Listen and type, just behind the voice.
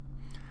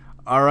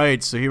All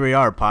right, so here we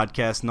are,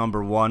 podcast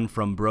number 1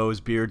 from Bros,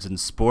 Beards, and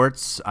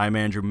Sports. I'm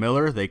Andrew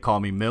Miller. They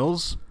call me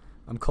Mills.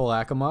 I'm Cole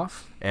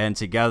Akamoff. And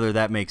together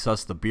that makes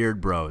us the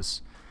Beard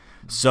Bros.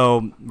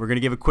 So we're going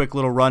to give a quick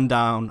little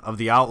rundown of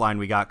the outline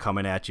we got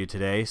coming at you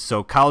today.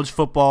 So college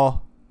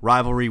football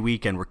rivalry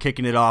weekend, we're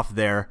kicking it off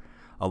there.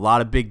 A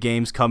lot of big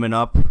games coming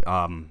up.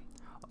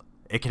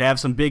 It could have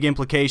some big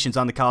implications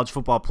on the college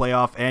football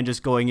playoff and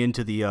just going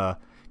into the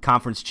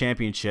conference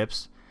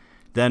championships.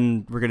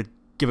 Then we're going to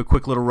give a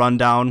quick little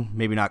rundown,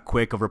 maybe not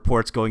quick, of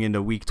reports going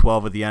into Week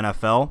 12 of the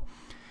NFL.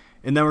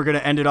 And then we're going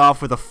to end it off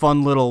with a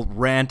fun little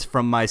rant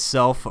from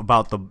myself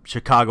about the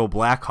Chicago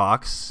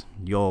Blackhawks.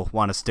 You'll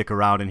want to stick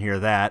around and hear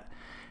that.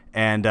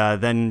 And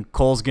then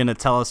Cole's going to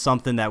tell us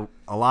something that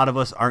a lot of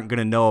us aren't going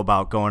to know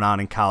about going on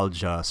in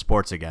college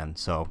sports again.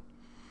 So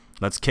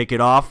let's kick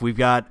it off. We've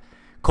got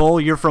Cole,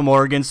 you're from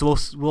Oregon, so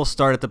we'll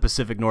start at the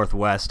Pacific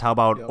Northwest. How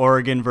about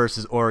Oregon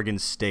versus Oregon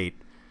State?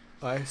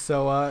 All right,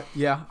 so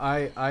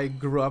I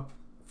grew up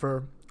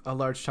for a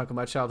large chunk of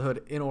my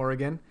childhood in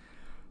Oregon.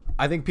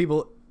 I think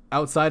people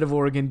outside of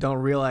Oregon don't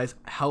realize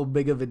how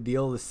big of a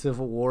deal the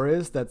Civil War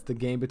is. That's the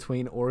game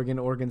between Oregon and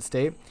Oregon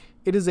State.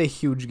 It is a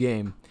huge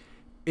game.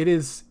 It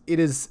is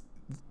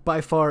by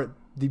far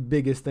the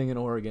biggest thing in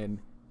Oregon.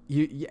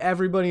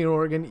 Everybody in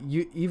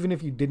Oregon, even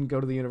if you didn't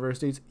go to the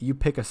universities, you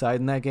pick a side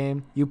in that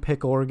game. You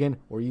pick Oregon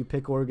or you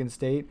pick Oregon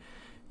State.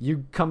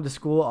 You come to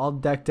school all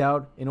decked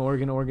out in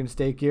Oregon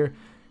State gear.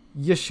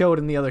 You show it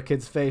in the other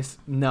kid's face.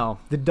 No,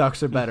 the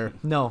Ducks are better.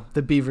 No,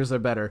 the Beavers are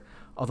better.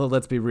 Although,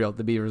 let's be real,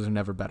 the Beavers are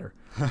never better.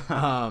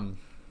 But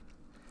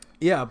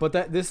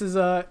this is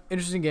an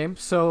interesting game.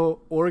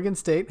 So Oregon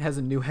State has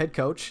a new head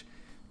coach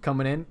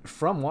coming in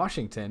from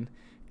Washington,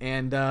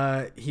 and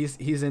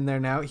he's in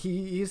there now.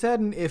 He's had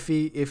an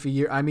iffy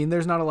year. I mean,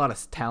 there's not a lot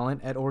of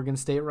talent at Oregon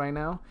State right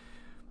now.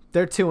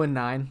 They're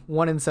 2-9,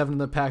 1-7 in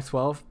the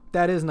Pac-12.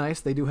 That is nice.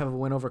 They do have a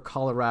win over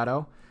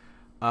Colorado.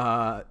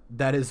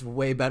 That is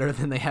way better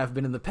than they have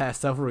been in the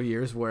past several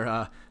years,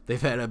 where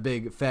they've had a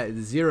big fat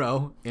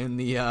 0 in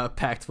the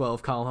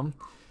Pac-12 column.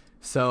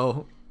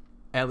 So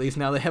at least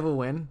now they have a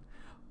win.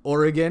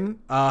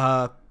 Oregon,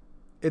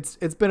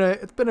 it's been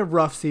a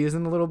rough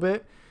season a little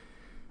bit.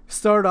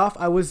 Started off,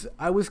 I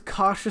was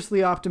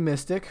cautiously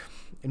optimistic.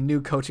 A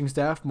new coaching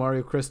staff,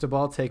 Mario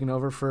Cristobal taking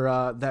over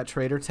for that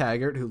traitor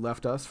Taggart, who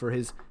left us for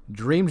his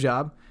dream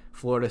job,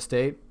 Florida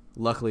State.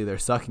 Luckily, they're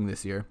sucking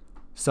this year.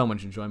 So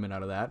much enjoyment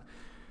out of that.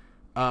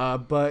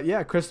 But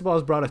yeah, Cristobal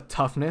has brought a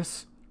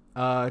toughness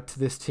to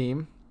this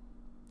team.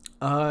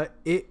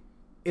 It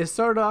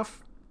started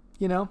off,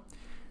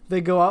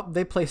 they go out,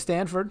 they play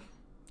Stanford.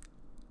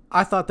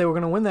 I thought they were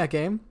going to win that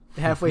game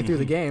halfway through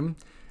the game.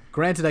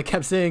 Granted, I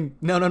kept saying,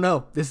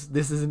 no, this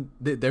isn't,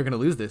 they're going to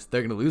lose this.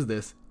 They're going to lose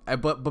this.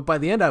 But by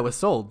the end, I was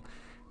sold.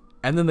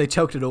 And then they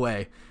choked it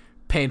away.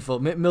 Painful.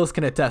 Mills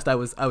can attest, I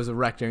was a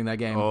wreck during that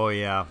game. Oh,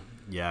 yeah.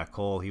 Yeah,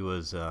 Cole, he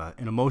was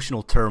in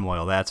emotional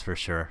turmoil, that's for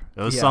sure.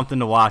 It was something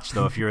to watch,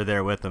 though, if you were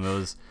there with him. It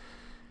was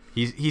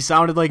he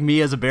sounded like me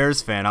as a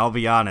Bears fan, I'll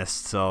be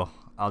honest. So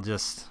I'll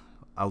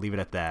leave it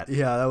at that.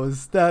 Yeah, that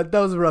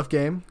was a rough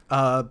game.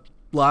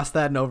 Lost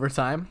that in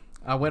overtime.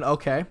 I went,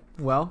 okay,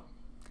 well,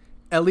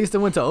 at least it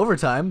went to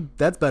overtime.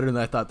 That's better than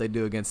I thought they'd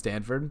do against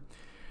Stanford.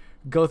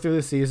 Go through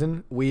the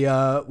season. We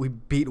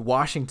beat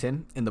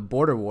Washington in the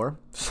border war.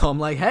 So I'm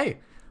like, hey,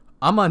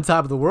 I'm on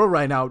top of the world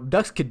right now.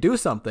 Ducks could do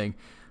something.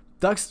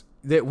 Ducks,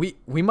 that we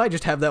might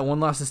just have that one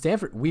loss to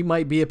Stanford. We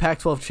might be a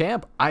Pac-12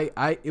 champ.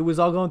 It was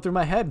all going through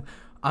my head.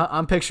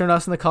 I'm picturing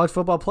us in the college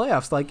football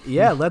playoffs. Like,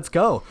 yeah, let's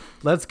go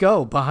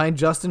behind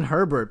Justin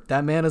Herbert.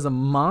 That man is a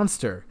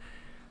monster.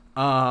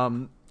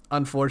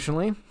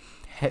 Unfortunately,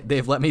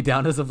 they've let me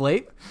down as of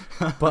late,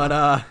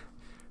 but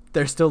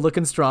they're still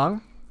looking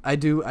strong. I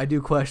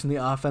do question the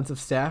offensive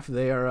staff.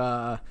 They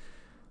are.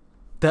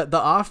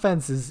 The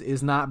offense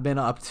is not been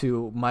up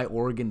to my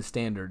Oregon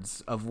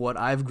standards of what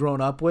I've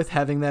grown up with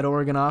having that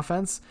Oregon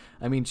offense.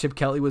 I mean, Chip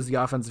Kelly was the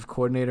offensive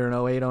coordinator in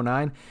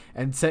 08-09,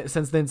 and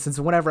since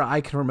whenever I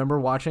can remember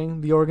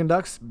watching the Oregon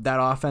Ducks, that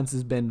offense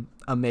has been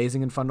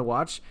amazing and fun to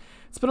watch.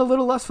 It's been a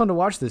little less fun to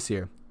watch this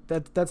year.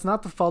 That's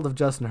not the fault of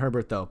Justin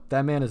Herbert, though.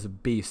 That man is a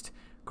beast.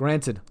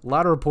 Granted, a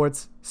lot of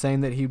reports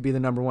saying that he'd be the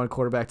number 1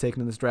 quarterback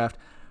taken in this draft.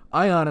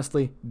 I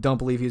honestly don't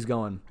believe he's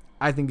going.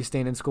 I think he's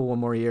staying in school one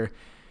more year.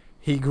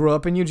 He grew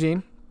up in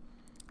Eugene.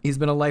 He's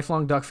been a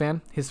lifelong Duck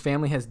fan. His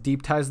family has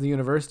deep ties to the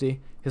university.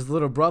 His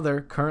little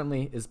brother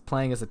currently is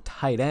playing as a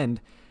tight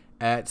end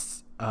at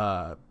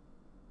high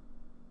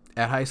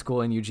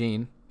school in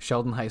Eugene,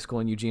 Sheldon High School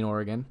in Eugene,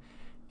 Oregon.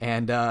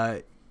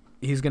 And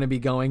he's going to be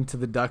going to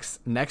the Ducks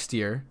next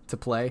year to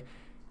play.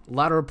 A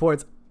lot of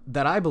reports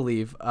that I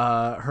believe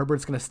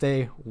Herbert's going to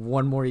stay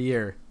one more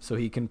year so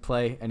he can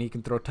play and he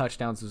can throw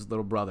touchdowns to his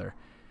little brother.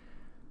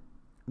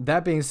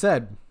 That being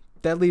said,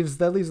 that leaves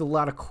a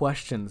lot of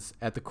questions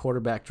at the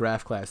quarterback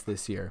draft class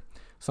this year.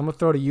 So I'm going to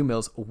throw to you,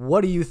 Mills.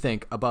 What do you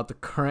think about the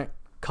current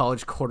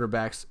college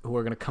quarterbacks who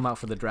are going to come out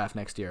for the draft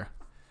next year?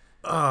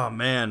 Oh,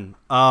 man.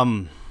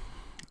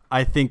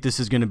 I think this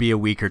is going to be a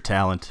weaker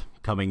talent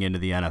coming into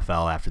the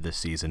NFL after this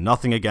season.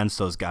 Nothing against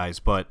those guys,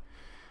 but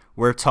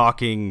we're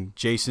talking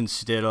Jason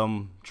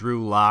Stidham,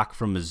 Drew Lock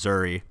from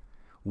Missouri,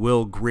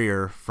 Will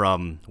Grier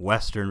from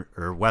West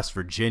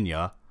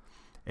Virginia,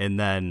 and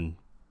then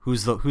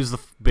who's the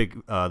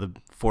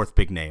fourth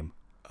big name?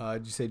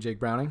 Did you say Jake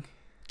Browning?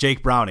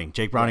 Jake Browning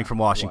from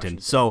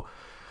Washington. So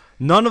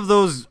none of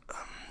those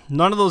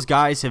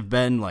guys have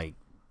been like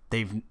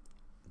they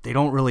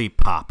don't really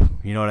pop.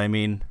 You know what I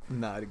mean?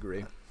 No, I'd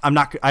agree. I'm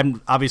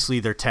obviously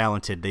they're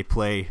talented. They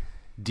play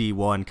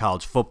D1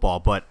 college football,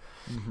 but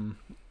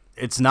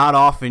it's not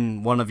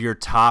often one of your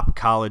top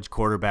college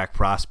quarterback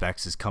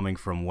prospects is coming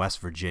from West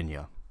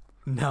Virginia.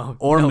 No,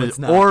 it's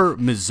not. Or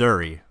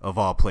Missouri of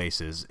all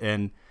places.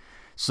 And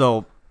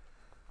so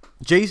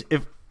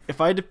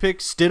if I had to pick,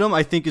 Stidham,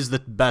 I think is the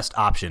best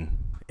option.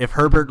 If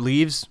Herbert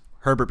leaves,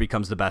 Herbert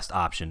becomes the best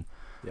option.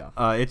 Yeah.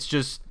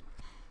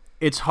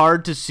 It's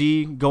hard to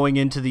see going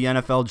into the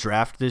NFL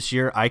draft this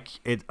year.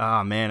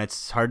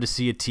 It's hard to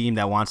see a team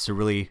that wants to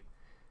really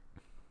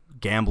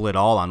gamble it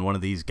all on one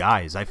of these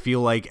guys. I feel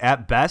like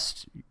at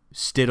best,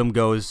 Stidham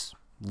goes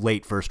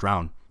late first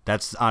round.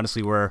 That's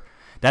honestly where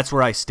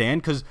I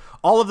stand because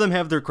all of them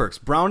have their quirks.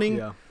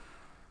 Browning,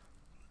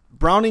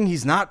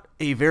 he's not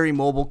a very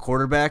mobile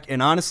quarterback,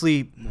 and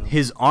honestly,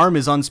 his arm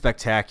is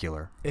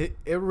unspectacular. It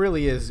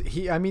really is.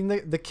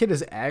 The kid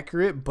is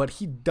accurate, but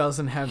he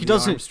doesn't have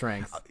arm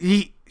strength.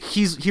 He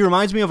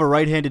reminds me of a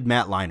right-handed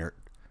Matt Leinart.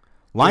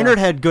 Leinart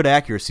had good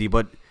accuracy,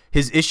 but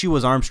his issue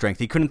was arm strength.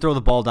 He couldn't throw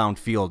the ball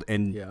downfield,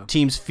 and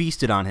teams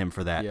feasted on him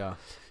for that. Yeah.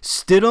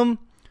 Stidham,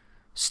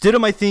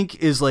 I think,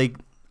 is like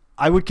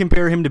I would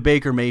compare him to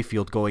Baker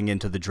Mayfield going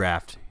into the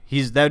draft.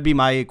 That would be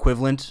my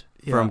equivalent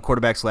from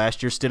quarterbacks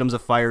last year. Stidham's a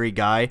fiery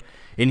guy,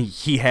 and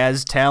he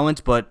has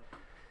talent, but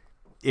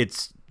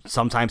it's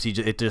sometimes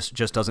it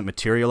just doesn't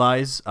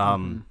materialize.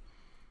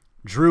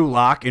 Drew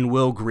Lock and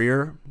Will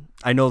Grier,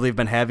 I know they've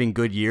been having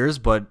good years,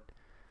 but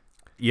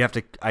you have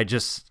to.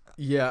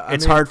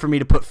 It's hard for me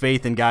to put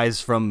faith in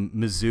guys from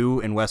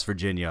Mizzou and West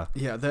Virginia.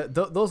 Yeah,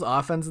 those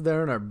offenses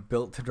there are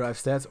built to drive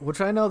stats, which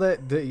I know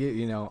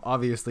that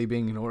obviously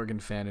being an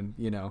Oregon fan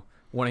and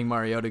wanting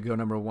Mariota to go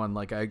number one,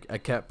 like I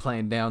kept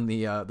playing down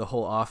the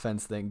whole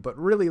offense thing, but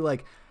really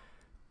like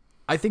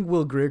I think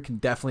Will Grier can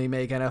definitely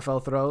make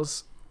NFL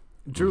throws.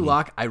 Drew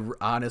Lock, I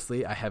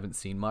honestly haven't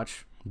seen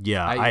much.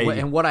 Yeah,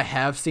 and what I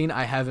have seen,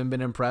 I haven't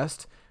been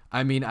impressed.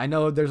 I mean, I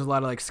know there's a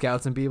lot of like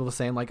scouts and people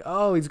saying like,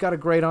 oh, he's got a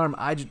great arm.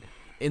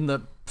 In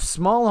the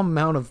small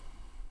amount of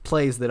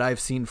plays that I've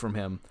seen from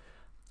him,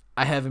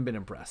 I haven't been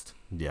impressed.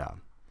 Yeah.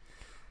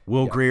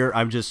 Will Grier,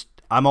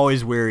 I'm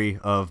always wary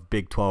of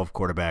Big 12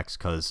 quarterbacks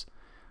because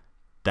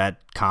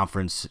that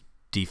conference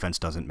defense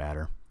doesn't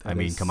matter.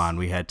 Come on,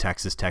 we had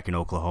Texas Tech and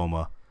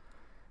Oklahoma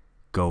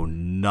go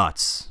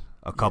nuts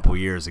a couple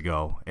years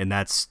ago, and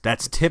that's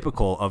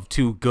typical of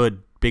two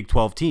good Big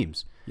 12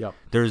 teams. Yep.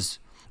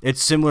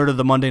 It's similar to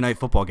the Monday Night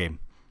Football game.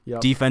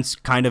 Yep. Defense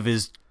kind of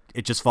is.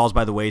 It just falls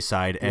by the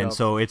wayside, and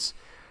so it's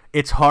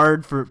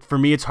hard for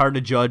me. It's hard to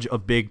judge a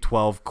Big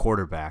 12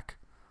 quarterback.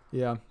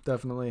 Yeah,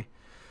 definitely.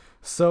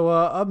 So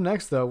up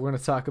next, though, we're going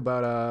to talk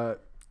about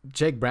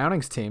Jake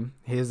Browning's team.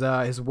 His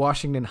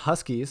Washington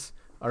Huskies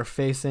are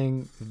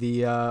facing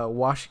the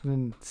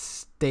Washington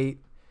State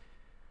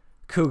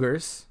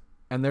Cougars,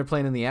 and they're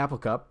playing in the Apple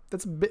Cup.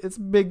 It's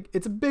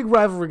a big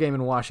rivalry game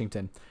in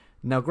Washington.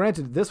 Now,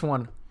 granted, this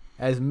one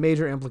has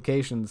major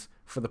implications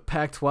for the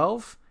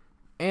Pac-12.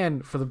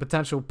 And for the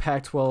potential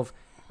Pac-12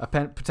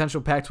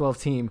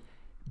 team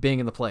being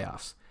in the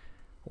playoffs.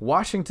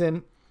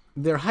 Washington,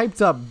 they're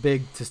hyped up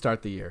big to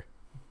start the year.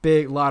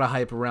 Big lot of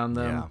hype around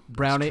them. Yeah,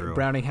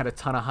 Browning had a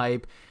ton of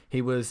hype.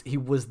 He was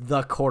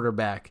the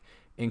quarterback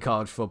in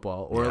college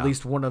football, or at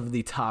least one of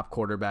the top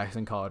quarterbacks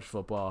in college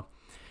football.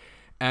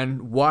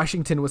 And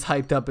Washington was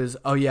hyped up as,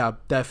 oh yeah,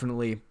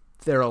 definitely.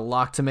 They're a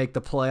lock to make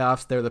the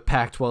playoffs. They're the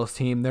Pac-12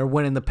 team. They're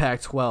winning the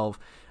Pac-12.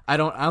 I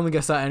don't think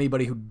I saw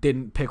anybody who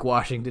didn't pick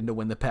Washington to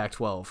win the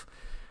Pac-12.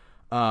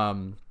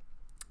 And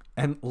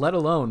let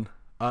alone,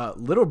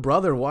 little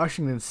brother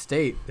Washington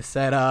State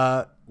said,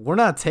 we're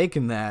not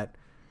taking that.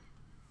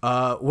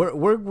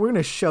 We're going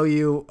to show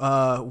you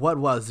what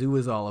Wazoo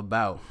is all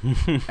about.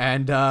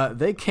 And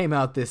they came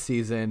out this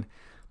season.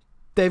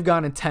 They've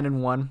gone in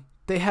 10-1.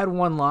 They had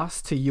one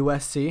loss to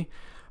USC.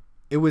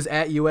 It was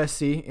at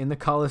USC in the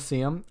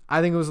Coliseum.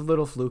 I think it was a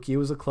little fluky. It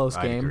was a close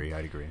game.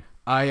 I'd agree.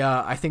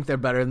 I think they're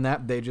better than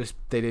that. They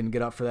didn't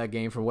get up for that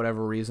game for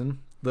whatever reason.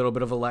 Little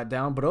bit of a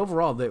letdown, but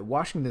overall, the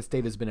Washington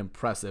State has been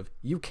impressive.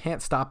 You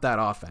can't stop that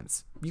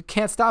offense. You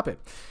can't stop it.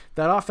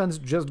 That offense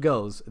just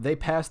goes. They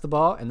pass the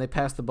ball and they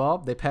pass the ball.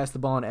 They pass the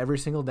ball on every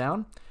single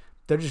down.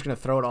 They're just gonna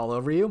throw it all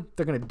over you.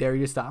 They're gonna dare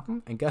you to stop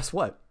them, and guess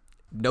what?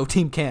 No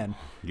team can.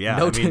 Yeah,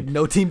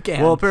 no team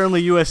can. Well,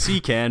 apparently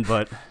USC can,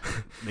 but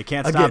they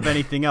can't stop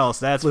anything else.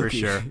 That's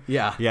fluky. For sure.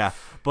 Yeah.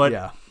 But.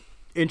 Yeah.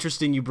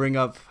 Interesting you bring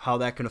up how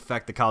that can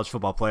affect the college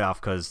football playoff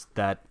because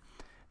that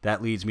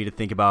leads me to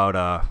think about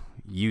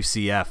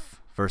UCF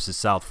versus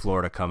South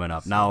Florida coming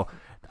up. Now,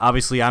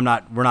 obviously, we're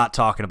not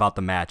talking about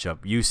the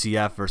matchup.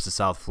 UCF versus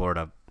South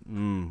Florida.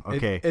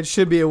 Okay. It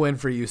should be a win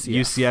for UCF.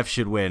 UCF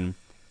should win.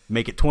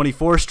 Make it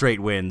 24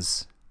 straight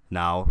wins.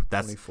 now.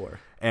 That's 24.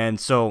 And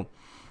so,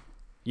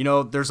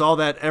 there's all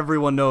that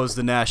everyone knows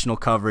the national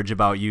coverage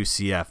about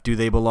UCF. Do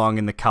they belong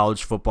in the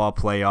college football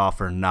playoff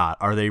or not?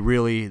 Are they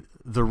really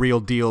the real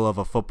deal of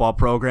a football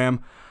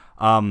program?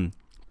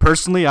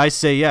 Personally, I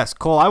say yes.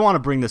 Cole, I want to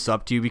bring this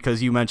up to you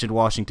because you mentioned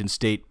Washington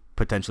State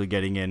potentially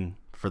getting in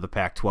for the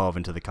Pac-12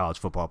 into the college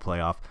football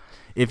playoff.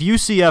 If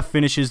UCF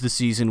finishes the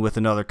season with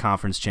another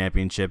conference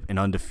championship and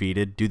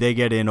undefeated, do they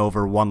get in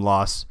over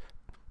one-loss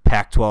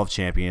Pac-12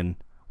 champion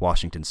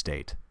Washington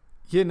State?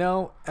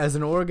 As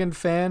an Oregon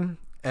fan,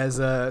 as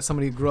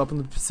somebody who grew up in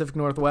the Pacific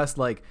Northwest,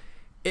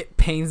 it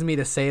pains me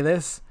to say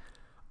this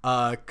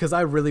because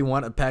I really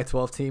want a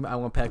Pac-12 team. I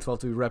want Pac-12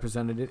 to be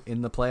represented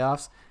in the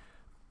playoffs.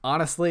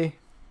 Honestly,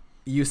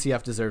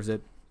 UCF deserves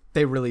it.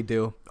 They really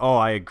do. Oh,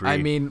 I agree. I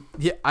mean,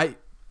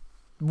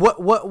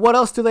 What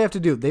else do they have to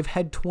do? They've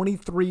had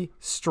 23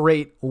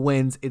 straight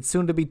wins. It's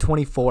soon to be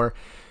 24.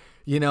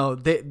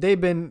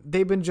 They've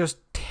been just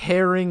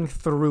tearing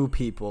through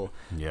people.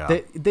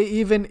 Yeah. They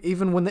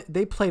even when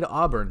they played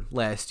Auburn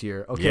last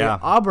year. Okay. Yeah.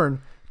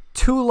 Auburn,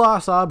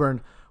 2-loss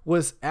Auburn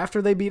was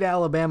after they beat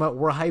Alabama.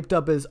 Were hyped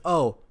up as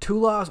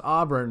 2-loss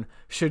Auburn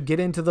should get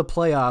into the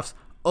playoffs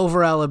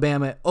over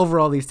Alabama, over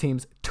all these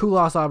teams.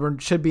 2-loss Auburn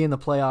should be in the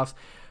playoffs.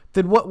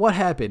 Then what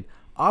happened?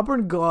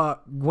 Auburn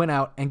went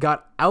out and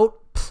got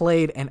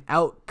outplayed and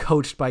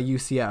outcoached by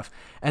UCF.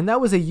 And that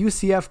was a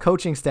UCF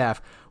coaching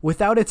staff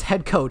without its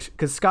head coach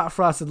because Scott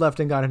Frost had left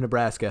and gone to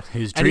Nebraska.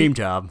 His dream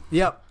job.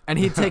 Yep. And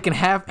he'd taken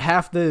half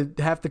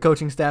the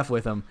coaching staff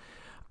with him.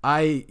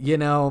 UCF,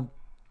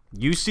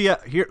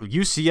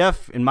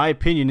 in my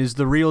opinion, is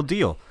the real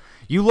deal.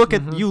 You look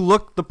at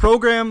the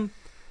program,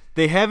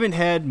 they haven't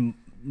had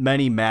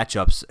many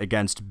matchups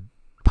against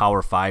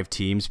Power 5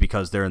 teams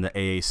because they're in the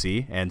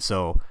AAC, and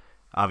so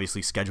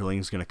obviously scheduling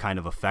is going to kind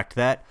of affect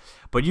that.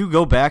 But you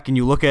go back and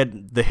you look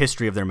at the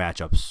history of their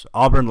matchups.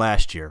 Auburn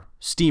last year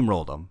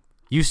steamrolled them.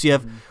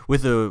 UCF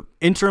with a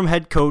interim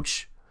head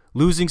coach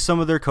losing some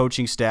of their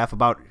coaching staff,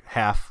 about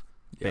half.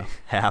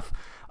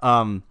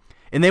 And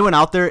they went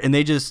out there and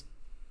they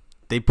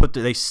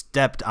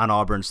stepped on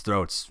Auburn's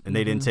throats and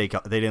they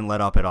didn't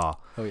let up at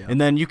all. Oh, yeah.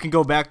 And then you can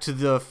go back to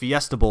the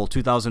Fiesta Bowl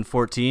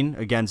 2014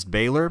 against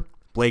Baylor.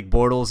 Blake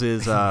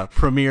Bortles'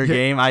 premier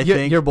game, I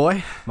think. Your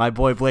boy? My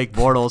boy Blake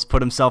Bortles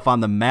put himself on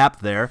the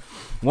map there.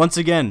 Once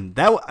again,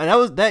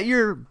 that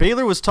year,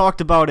 Baylor was talked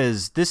about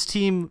as this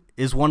team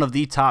is one of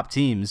the top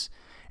teams.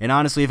 And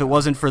honestly, if it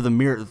wasn't for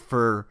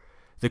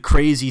the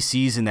crazy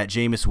season that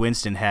Jameis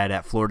Winston had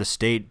at Florida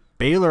State,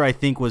 Baylor, I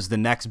think, was the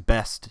next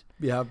best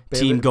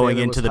team going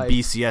into the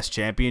BCS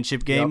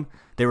championship game. Yep.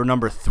 They were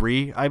number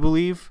 3, I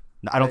believe.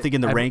 I don't think in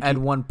the ranking at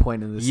one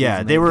point in the season.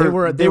 Yeah, they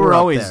were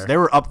always they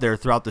were up there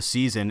throughout the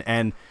season,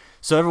 and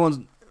so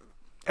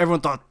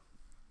everyone thought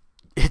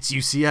it's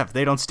UCF.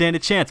 They don't stand a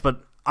chance,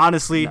 but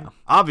honestly,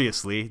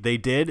 obviously they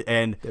did,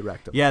 and they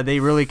wrecked them. Yeah,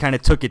 they really kind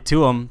of took it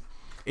to them.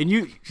 And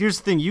here's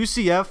the thing,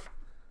 UCF,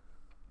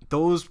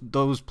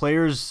 those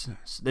players,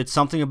 it's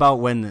something about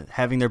when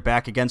having their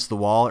back against the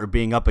wall or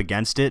being up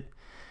against it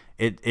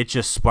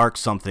just sparks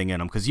something in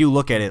them. Because you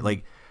look at it,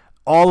 like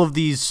all of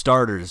these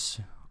starters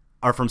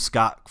are from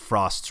Scott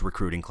Frost's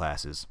recruiting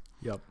classes.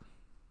 Yep.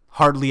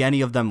 Hardly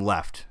any of them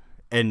left.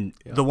 And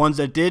the ones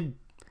that did,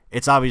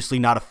 it's obviously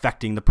not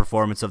affecting the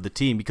performance of the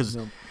team because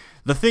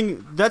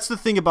that's the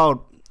thing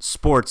about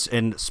sports,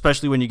 and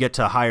especially when you get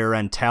to higher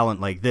end talent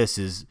like this,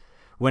 is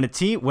when a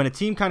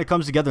team kind of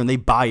comes together and they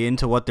buy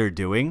into what they're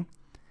doing,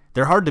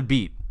 they're hard to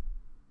beat.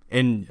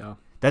 And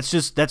that's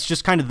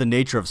just kind of the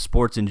nature of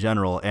sports in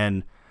general.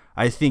 And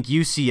I think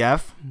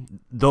UCF,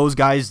 those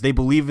guys, they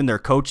believe in their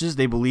coaches,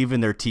 they believe in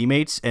their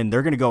teammates, and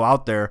they're going to go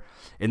out there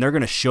and they're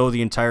going to show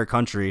the entire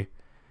country,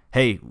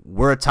 hey,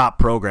 we're a top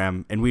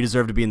program and we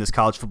deserve to be in this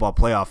college football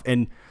playoff.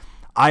 And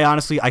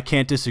I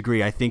can't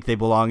disagree. I think they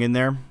belong in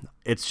there.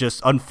 It's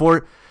just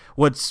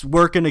what's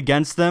working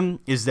against them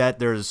is that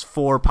there's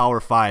 4 Power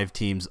 5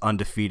 teams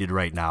undefeated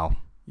right now.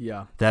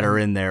 Yeah. That are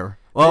in there.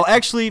 Well,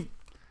 actually,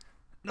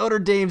 Notre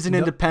Dame's an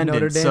independent.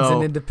 Notre Dame's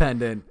an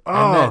independent.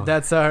 Oh. And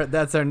that's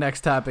our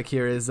next topic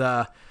here is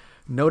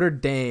Notre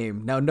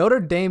Dame. Now, Notre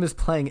Dame is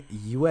playing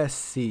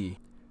USC.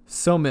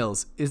 So,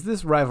 Mills, is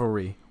this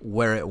rivalry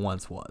where it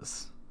once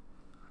was?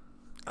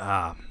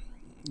 I'm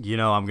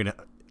going to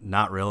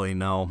not really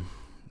know.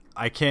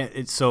 I can't.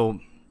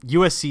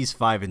 USC's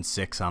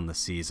 5-6 on the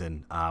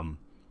season.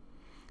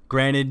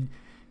 Granted,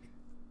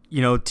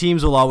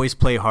 teams will always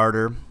play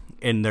harder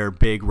in their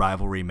big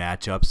rivalry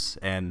matchups,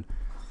 and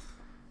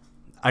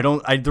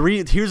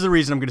here's the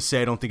reason I'm going to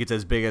say I don't think it's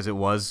as big as it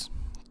was,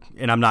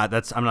 and I'm not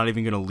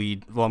even going to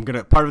lead. Well,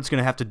 part of it's going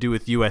to have to do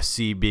with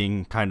USC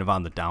being kind of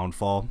on the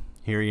downfall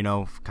here,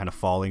 kind of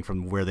falling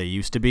from where they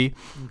used to be.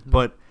 Mm-hmm.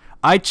 But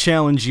I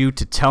challenge you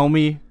to tell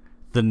me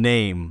the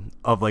name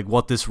of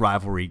what this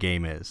rivalry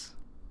game is.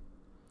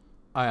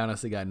 I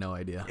honestly got no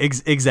idea.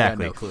 Exactly. I got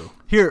no clue.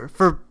 Here,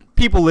 for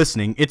people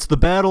listening, it's the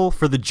battle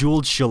for the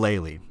jeweled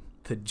shillelagh.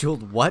 The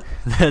jeweled what?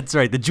 That's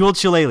right, the jeweled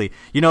shillelagh.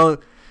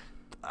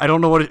 I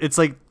don't know what it's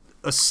like.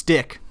 A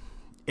stick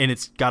and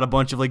it's got a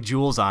bunch of like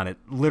jewels on it.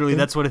 Literally,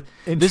 that's what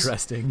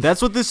Interesting.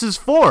 That's what this is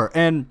for.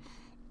 And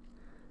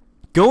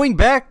going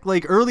back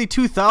like early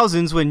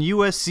 2000s when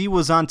USC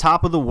was on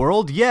top of the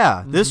world,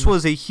 this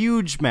was a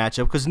huge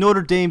matchup because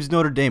Notre Dame's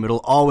Notre Dame.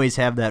 It'll always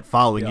have that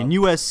following. Yep. And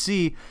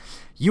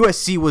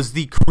USC was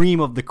the cream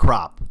of the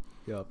crop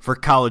for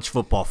college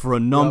football for a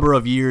number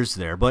of years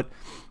there. But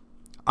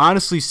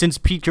honestly, since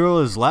Pete Carroll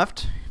has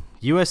left,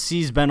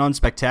 USC's been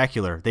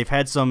unspectacular. They've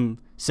had some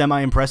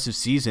semi-impressive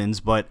seasons,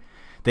 but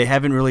they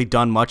haven't really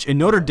done much. And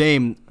Notre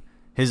Dame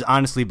has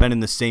honestly been in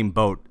the same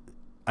boat.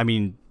 I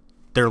mean,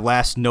 their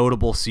last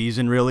notable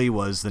season really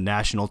was the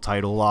national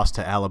title loss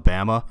to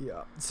Alabama.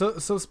 Yeah. So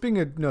speaking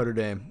of Notre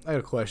Dame, I got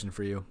a question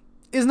for you.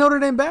 Is Notre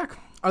Dame back?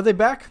 Are they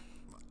back?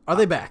 Are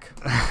they back?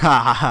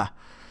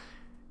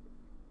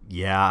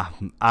 Yeah.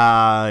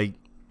 I'm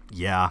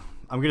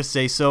going to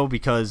say so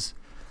because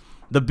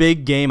the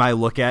big game I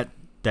look at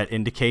that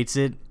indicates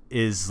it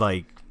is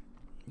like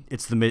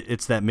it's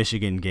that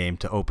Michigan game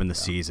to open the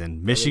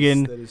season.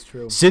 Michigan, that is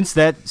true. Since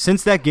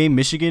that game,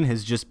 Michigan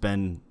has just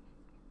been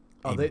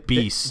a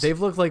beast. They've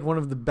looked like one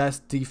of the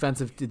best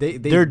defensive.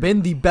 They've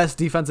been the best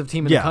defensive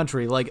team in the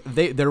country. Like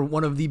they're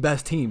one of the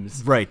best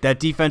teams. Right. That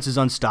defense is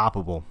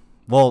unstoppable.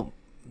 Well,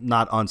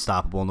 not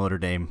unstoppable. Notre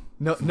Dame.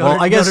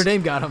 I guess Notre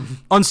Dame got them.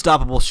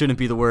 Unstoppable shouldn't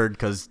be the word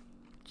because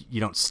you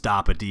don't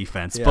stop a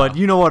defense, but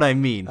you know what I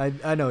mean.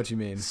 I know what you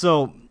mean.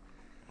 So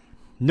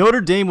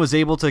Notre Dame was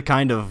able to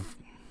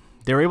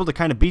they were able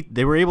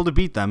to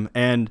beat them,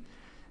 and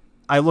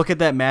I look at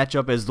that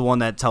matchup as the one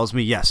that tells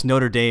me, yes,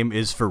 Notre Dame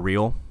is for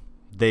real.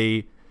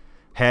 They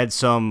had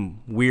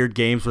some weird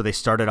games where they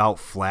started out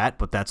flat,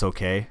 but that's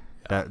okay.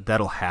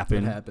 That'll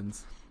happen. It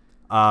happens.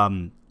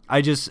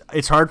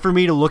 It's hard for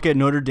me to look at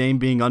Notre Dame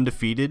being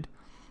undefeated,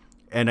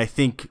 and I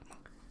think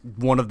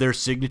one of their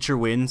signature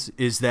wins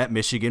is that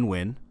Michigan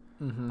win.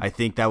 Mm-hmm. I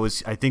think that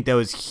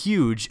was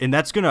huge, and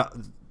that's gonna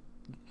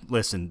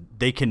listen.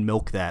 They can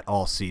milk that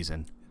all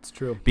season. It's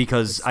true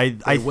because I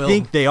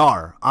think they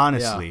are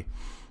honestly. Yeah.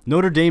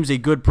 Notre Dame's a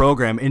good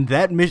program, and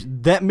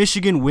that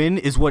Michigan win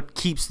is what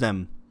keeps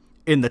them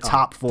in the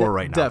top four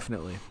right now.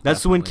 Definitely,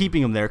 that's the one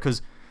keeping them there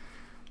because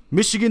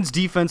Michigan's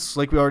defense,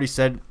 like we already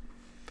said.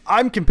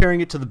 I'm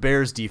comparing it to the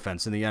Bears'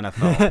 defense in the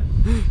NFL.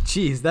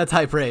 Jeez, that's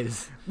high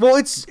praise. Well,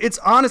 it's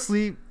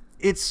honestly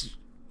it's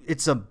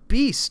a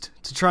beast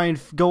to try and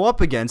go up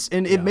against,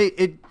 and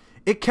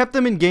it kept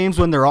them in games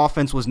when their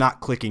offense was not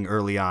clicking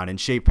early on, and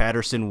Shea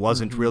Patterson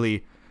wasn't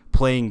really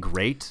playing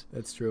great.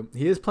 That's true.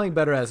 He is playing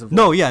better as of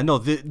late.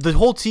 The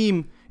whole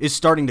team is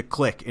starting to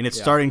click, and it's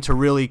starting to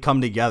really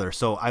come together.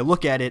 So I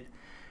look at it,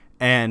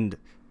 and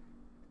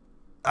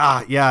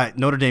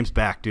Notre Dame's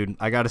back, dude.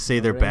 I got to say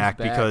they're back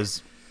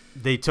because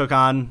they took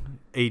on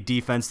a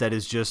defense that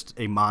is just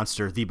a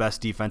monster, the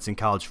best defense in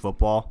college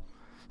football,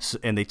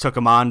 and they took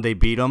them on. They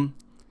beat them,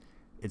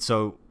 and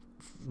so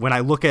when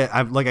I look at,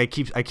 I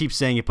keep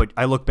saying it, but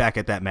I look back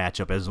at that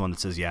matchup as one that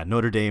says,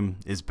 Notre Dame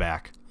is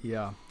back.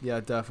 Yeah,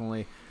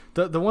 definitely.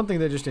 The one thing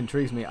that just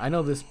intrigues me, I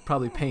know this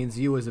probably pains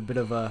you as a bit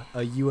of a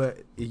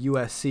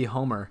USC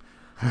homer,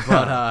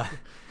 but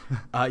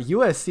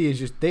USC is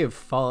just, they have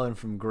fallen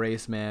from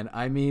grace, man.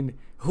 I mean,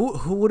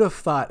 who would have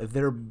thought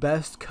their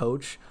best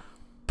coach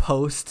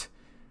post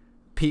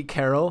Pete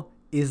Carroll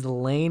is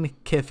Lane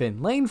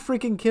Kiffin. Lane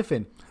freaking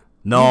Kiffin.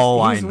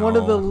 He's one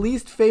of the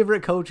least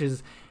favorite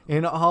coaches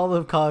in all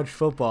of college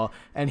football,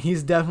 and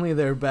he's definitely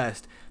their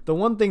best. The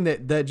one thing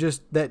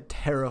that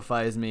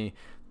terrifies me,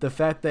 the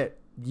fact that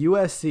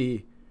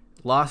USC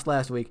lost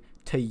last week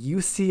to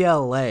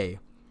UCLA.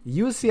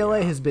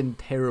 UCLA has been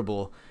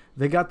terrible.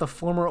 They got the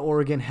former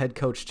Oregon head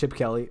coach Chip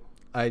Kelly.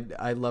 I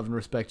love and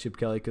respect Chip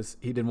Kelly because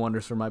he did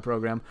wonders for my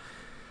program.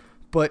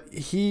 But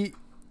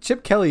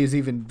Chip Kelly has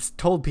even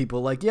told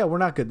people, like, we're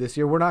not good this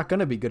year. We're not going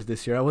to be good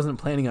this year. I wasn't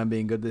planning on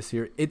being good this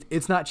year.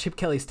 It's not Chip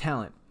Kelly's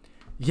talent.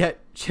 Yet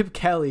Chip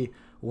Kelly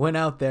went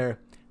out there.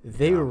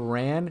 They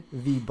ran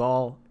the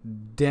ball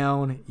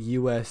down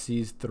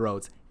USC's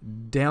throats.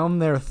 Down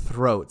their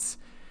throats.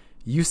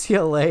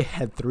 UCLA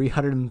had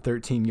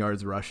 313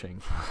 yards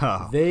rushing.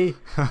 Oh. They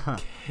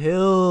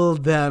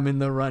killed them in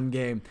the run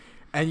game.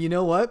 And you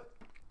know what?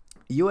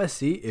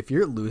 USC, if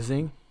you're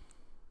losing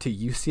to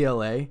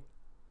UCLA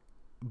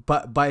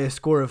but by a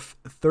score of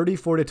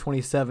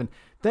 34-27,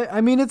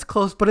 it's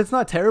close, but it's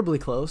not terribly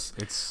close.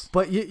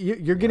 But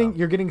you're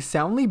getting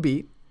soundly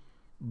beat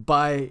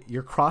by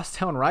your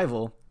crosstown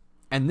rival,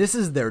 and this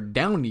is their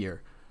down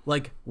year.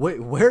 Like,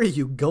 where are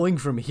you going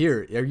from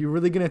here? Are you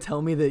really going to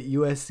tell me that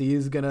USC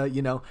is going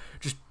to,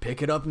 just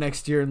pick it up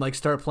next year and, like,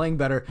 start playing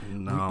better?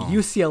 No.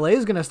 UCLA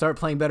is going to start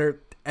playing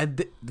better.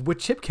 And with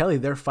Chip Kelly,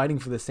 they're fighting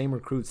for the same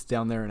recruits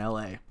down there in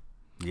L.A.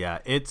 Yeah,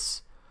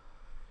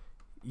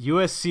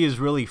 USC has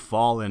really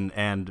fallen,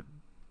 and,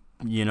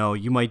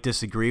 you might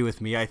disagree with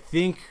me. I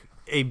think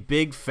a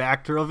big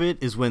factor of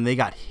it is when they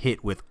got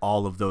hit with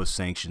all of those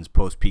sanctions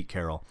post-Pete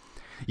Carroll.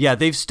 Yeah,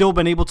 they've still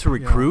been able to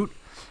recruit,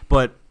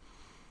 but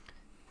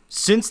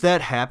since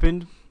that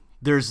happened,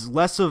 there's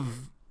less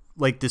of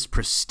like this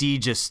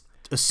prestigious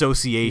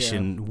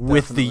association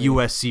with the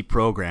USC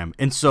program.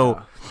 And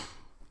so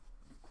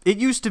it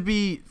used to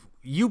be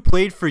you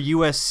played for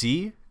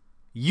USC,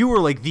 you were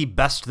like the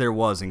best there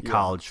was in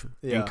college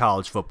in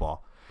college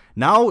football.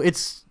 Now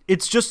it's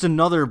just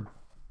another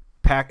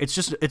it's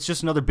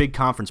just another big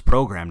conference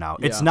program now.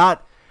 Yeah. It's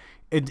not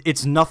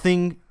it's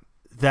nothing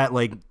that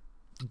like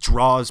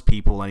draws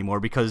people anymore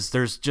because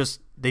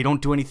they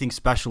don't do anything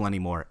special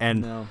anymore.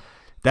 And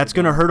that's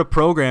going to hurt a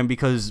program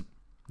because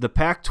the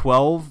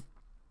Pac-12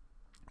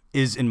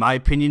 is, in my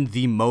opinion,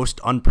 the most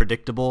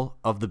unpredictable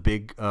of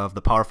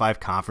the Power 5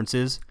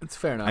 conferences. It's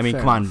fair enough. I mean,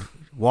 come on,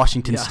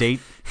 Washington State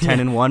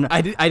 10-1.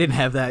 I didn't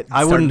have that.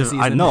 I wouldn't have.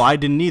 I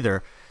didn't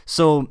either.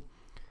 So,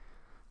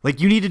 like,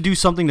 you need to do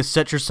something to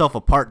set yourself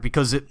apart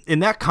because in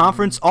that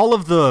conference, all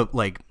of the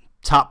like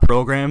top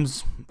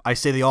programs, I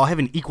say they all have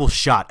an equal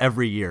shot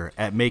every year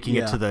at making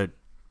it to the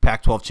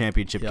Pac-12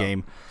 championship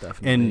game.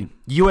 Definitely. And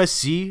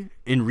USC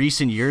in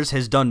recent years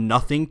has done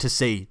nothing to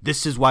say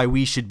this is why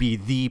we should be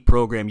the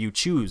program you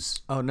choose.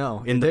 Oh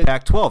no. In the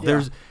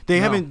Pac-12.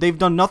 They've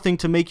done nothing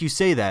to make you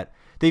say that.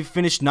 They've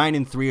finished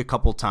 9-3 a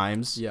couple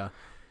times. Yeah.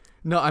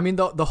 No, I mean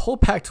the whole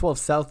Pac-12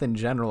 South in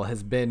general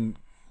has been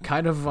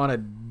kind of on a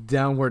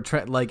downward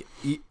trend. Like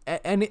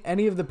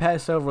any of the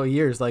past several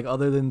years, like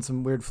other than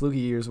some weird fluky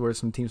years where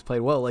some teams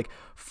played well, like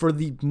for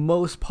the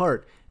most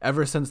part,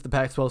 ever since the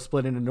Pac-12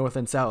 split into North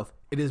and South,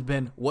 it has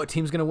been what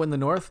team's going to win the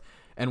North,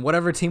 and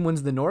whatever team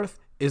wins the North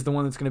is the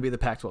one that's going to be the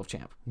Pac-12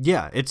 champ.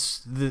 Yeah,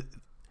 it's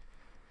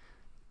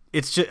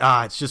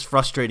just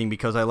frustrating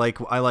because I like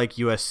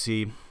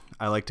USC.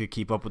 I like to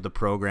keep up with the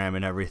program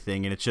and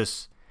everything, and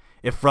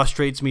it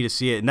frustrates me to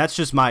see it. And that's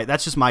just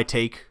my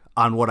take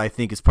on what I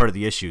think is part of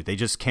the issue. They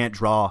just can't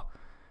draw.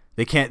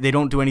 They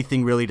don't do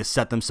anything really to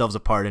set themselves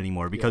apart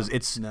anymore because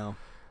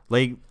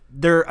like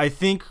I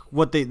think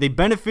what they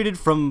benefited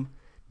from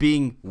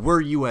being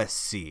we're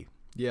USC.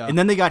 Yeah. And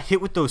then they got hit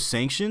with those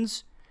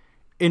sanctions,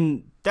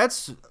 and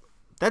that's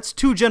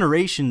 2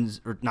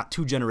 generations, or not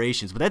 2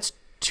 generations, but that's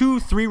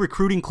 2-3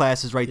 recruiting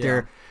classes right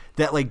there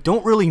that like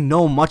don't really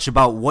know much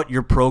about what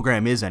your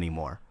program is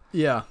anymore.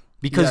 Yeah.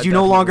 Because you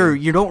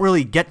don't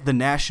really get the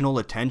national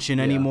attention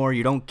anymore.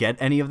 You don't get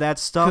any of that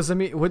stuff. Because I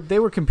mean, they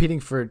were competing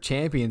for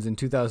champions in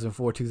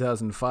 2004,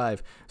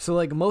 2005. So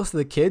like most of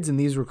the kids in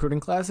these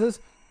recruiting classes,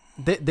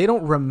 they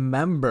don't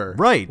remember.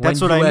 Right,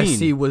 that's what I mean.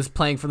 USC was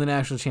playing for the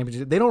national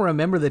championship. They don't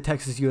remember the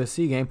Texas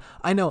USC game.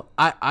 I know.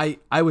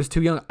 I was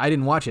too young. I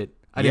didn't watch it.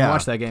 I didn't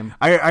watch that game.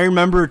 I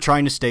remember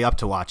trying to stay up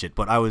to watch it,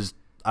 but I was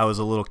a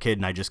little kid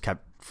and I just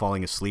kept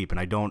falling asleep, and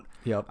I don't.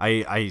 Yep.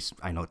 I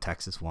know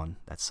Texas won.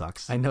 That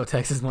sucks. I know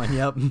Texas won.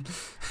 Yep.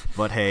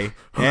 But hey,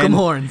 hook 'em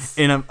horns.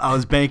 And I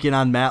was banking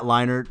on Matt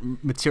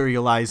Leinart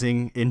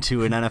materializing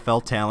into an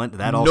NFL talent.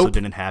 That also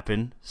didn't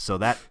happen, so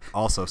that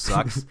also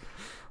sucks.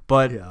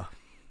 But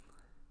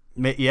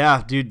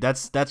yeah, dude,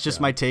 that's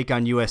just my take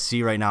on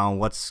USC right now. And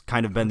what's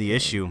kind of been the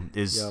issue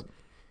is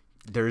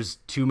there's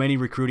too many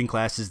recruiting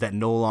classes that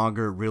no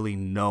longer really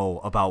know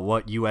about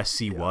what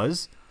USC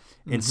was,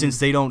 and since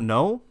they don't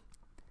know,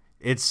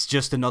 it's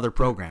just another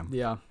program.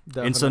 Yeah,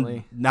 definitely. And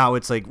so now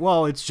it's like,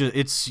 well, it's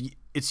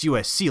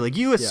USC. Like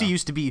USC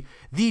used to be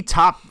the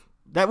top.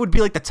 That would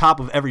be like the top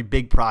of every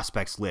big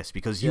prospects list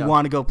because you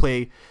want to go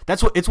play.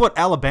 It's what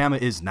Alabama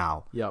is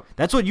now. Yep.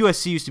 That's what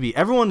USC used to be.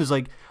 Everyone is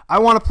like, I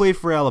want to play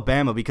for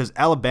Alabama because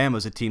Alabama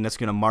is a team that's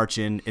going to march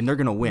in and they're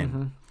going to win.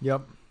 Mm-hmm.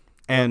 Yep.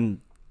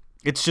 And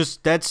it's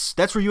just that's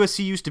where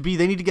USC used to be.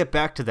 They need to get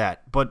back to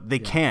that, but they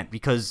can't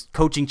because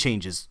coaching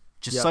changes.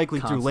 Just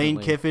cycling through Lane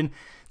Kiffin.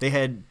 They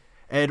had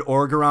Ed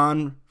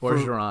Orgeron.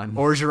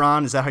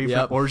 Orgeron. Is that how you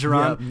pronounce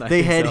Orgeron? Yep,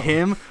 they had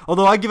him.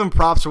 Although I give him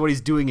props for what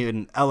he's doing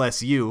in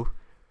LSU.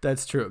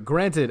 That's true.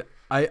 Granted,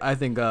 I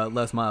think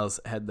Les Miles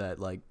had that,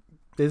 like,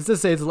 it's to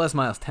say it's Les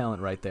Miles'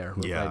 talent right there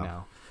right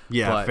now.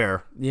 Yeah, but,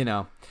 fair. You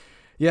know.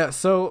 Yeah,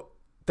 so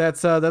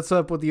that's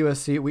up with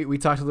USC. We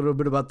talked a little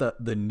bit about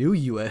the new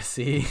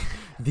USC,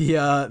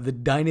 the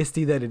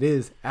dynasty that it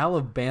is,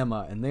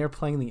 Alabama, and they are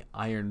playing the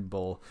Iron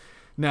Bowl.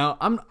 Now,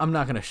 I'm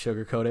not going to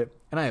sugarcoat it,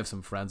 and I have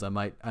some friends I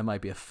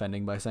might be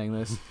offending by saying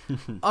this.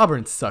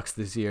 Auburn sucks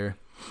this year.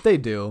 They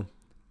do.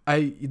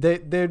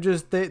 They're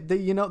just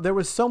you know, there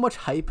was so much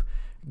hype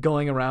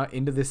going around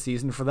into this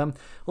season for them.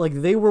 Like,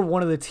 they were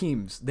one of the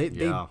teams. They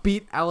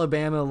beat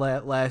Alabama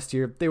last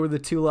year. They were the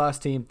 2-loss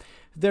team.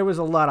 There was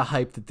a lot of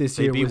hype that this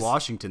year they beat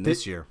Washington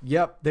this year.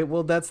 Yep.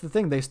 Well, that's the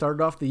thing. They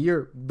started off the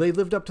year. They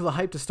lived up to the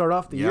hype to start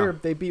off the year.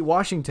 They beat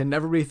Washington.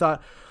 Everybody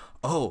thought,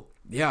 oh,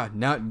 yeah,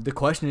 now the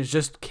question is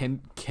just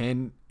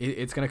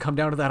it's going to come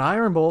down to that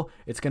Iron Bowl.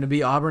 It's going to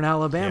be Auburn,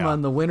 Alabama,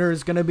 and the winner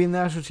is going to be in the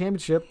national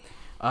championship.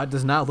 It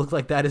does not look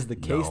like that is the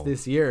case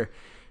this year.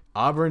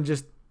 Auburn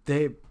just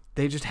they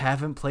just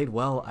haven't played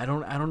well. I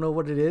don't know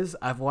what it is.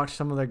 I've watched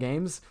some of their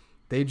games.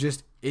 They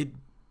just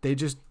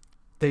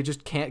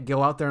can't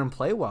go out there and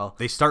play well.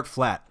 They start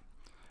flat.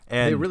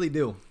 And they really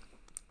do.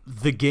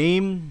 The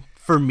game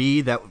for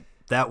me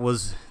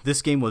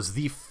this game was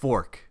the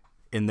fork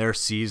in their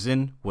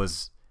season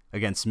was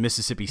against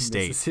Mississippi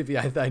State. Mississippi,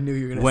 I knew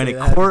you were going to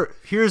say that.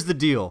 Here's the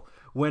deal.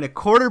 When a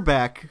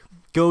quarterback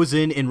goes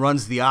in and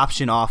runs the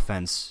option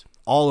offense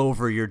all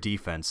over your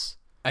defense,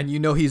 And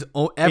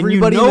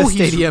everybody in the he's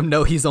stadium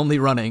know he's only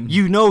running.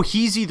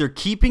 He's either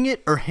keeping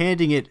it or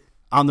handing it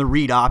on the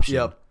read option.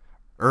 Yep.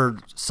 Or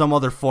some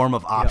other form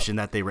of option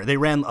that they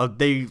ran.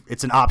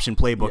 It's an option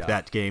playbook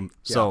that game.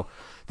 So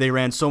they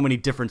ran so many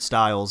different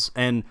styles,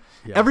 and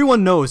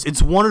everyone knows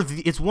it's one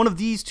of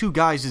these two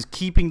guys is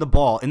keeping the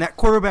ball, and that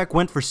quarterback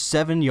went for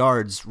 7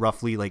 yards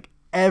roughly, like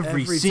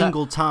every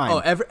single time.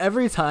 Oh,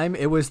 every time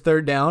it was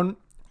third down,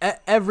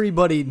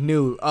 everybody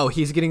knew. Oh,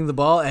 he's getting the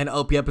ball, and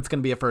it's going to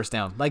be a first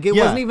down. Like it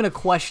wasn't even a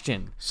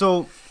question.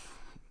 So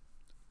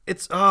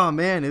it's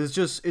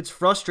it's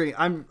frustrating.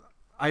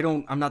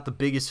 I'm not the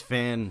biggest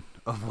fan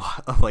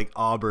of like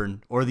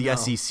Auburn or the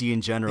SEC in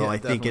general. I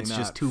think it's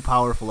just too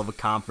powerful of a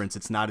conference.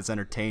 It's not as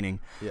entertaining.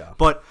 Yeah.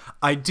 But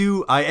I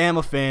am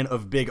a fan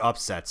of big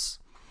upsets.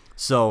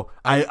 So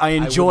I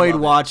enjoyed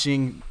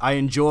watching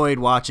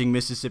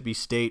Mississippi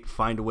State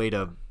find a way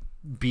to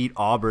beat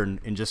Auburn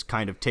and just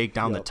kind of take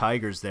down the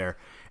Tigers there.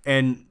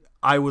 And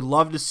I would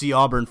love to see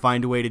Auburn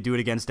find a way to do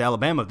it against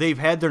Alabama.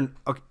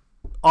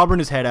 Auburn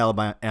has had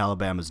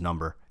Alabama's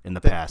number in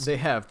the past.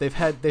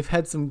 They've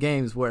had some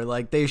games where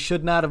like they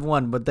should not have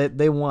won, but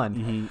they won.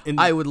 Mm-hmm. And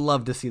I would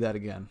love to see that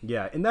again.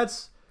 Yeah, and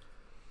that's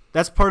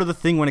part of the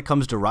thing when it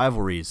comes to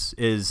rivalries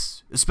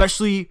is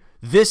especially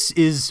this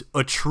is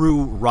a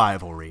true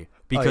rivalry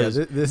because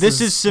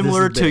this is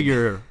similar to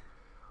your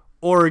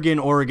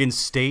Oregon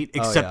State,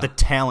 except the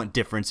talent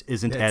difference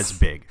isn't as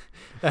big.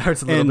 That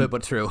hurts a little bit,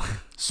 but true.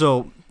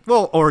 So,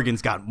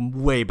 Oregon's got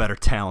way better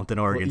talent than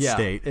Oregon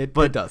State. It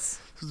does.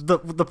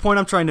 The point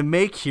I'm trying to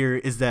make here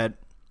is that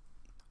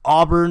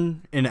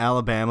Auburn and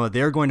Alabama,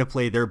 they're going to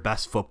play their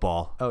best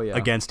football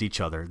against each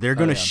other. They're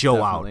going to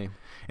show out.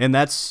 And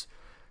that's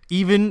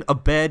even a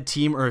bad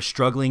team or a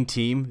struggling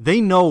team. They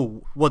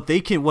know what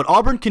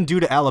Auburn can do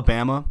to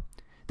Alabama.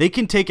 They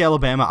can take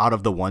Alabama out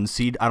of the 1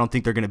 seed. I don't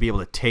think they're going to be able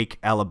to take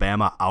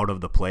Alabama out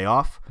of the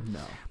playoff. No.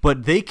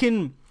 But they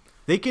can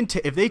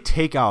if they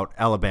take out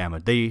Alabama,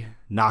 they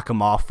knock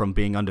them off from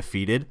being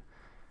undefeated.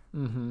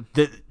 Mm-hmm.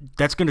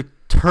 That's going to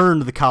turn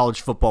the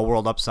college football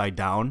world upside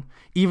down.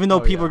 Even though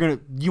people are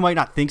you might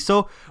not think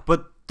so,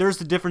 but there's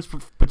the difference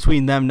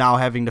between them now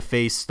having to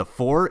face the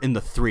 4 and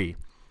the 3.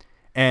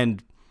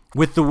 And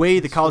with the way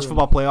the college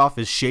football playoff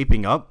is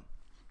shaping up,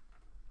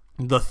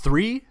 the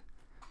 3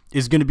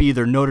 is going to be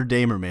either Notre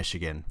Dame or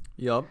Michigan.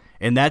 Yep.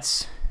 And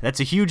that's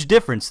a huge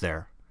difference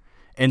there.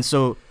 And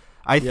so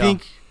I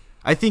think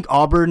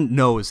Auburn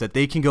knows that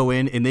they can go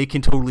in and they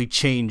can totally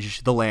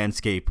change the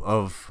landscape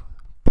of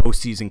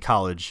postseason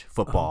college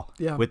football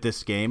with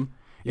this game.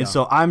 And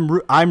so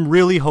I'm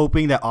really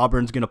hoping that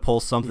Auburn's going to pull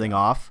something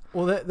off.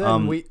 Well,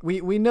 then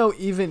we know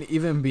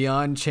even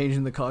beyond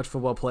changing the college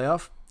football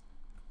playoff,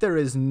 there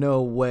is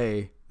no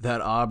way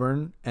that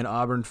Auburn and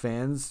Auburn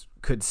fans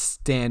could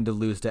stand to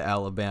lose to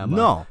Alabama.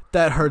 No.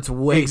 That hurts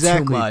way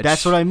too much.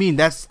 That's what I mean.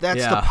 That's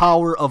the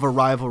power of a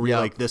rivalry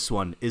like this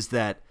one, is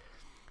that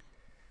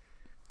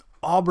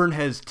Auburn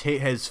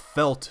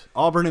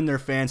Auburn and their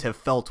fans have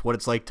felt what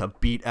it's like to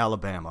beat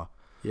Alabama.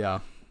 Yeah.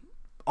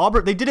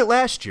 Auburn, they did it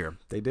last year.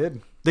 They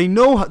did. They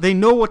know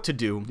what to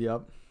do.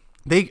 Yep.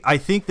 I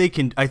think they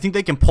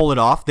can pull it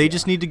off. They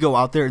just need to go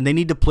out there and they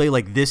need to play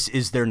like this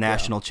is their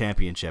national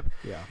championship.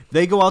 Yeah.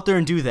 They go out there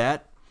and do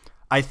that.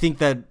 I think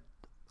they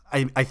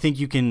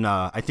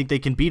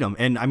can beat them.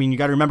 And I mean, you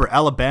got to remember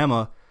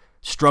Alabama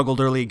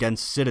struggled early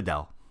against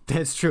Citadel.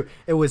 That's true.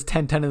 It was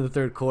 10-10 in the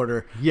third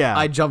quarter. Yeah.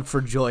 I jumped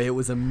for joy. It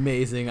was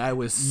amazing. I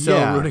was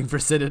so rooting for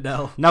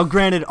Citadel. Now,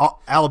 granted,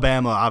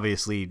 Alabama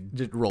obviously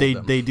just rolled they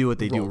them. They do what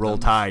they do. Roll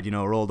them. Tide,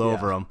 rolled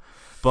over them.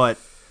 But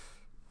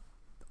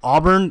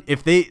Auburn,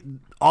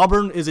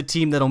 Auburn is a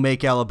team that'll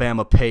make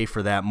Alabama pay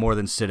for that more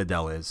than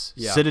Citadel is.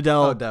 Yeah.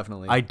 Citadel,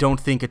 definitely. I don't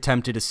think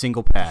attempted a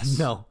single pass.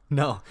 No.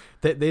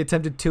 They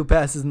attempted 2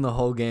 passes in the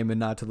whole game and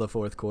not to the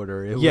fourth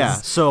quarter.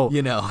 So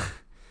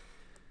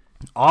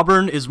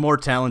Auburn is more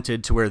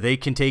talented to where they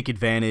can take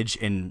advantage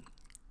and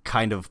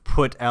kind of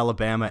put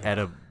Alabama at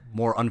a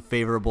more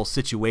unfavorable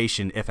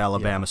situation if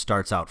Alabama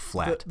starts out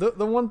flat.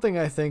 The one thing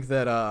I think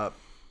that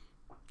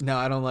now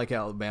I don't like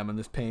Alabama and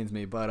this pains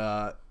me,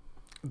 but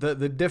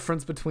the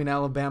difference between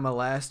Alabama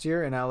last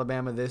year and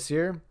Alabama this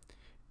year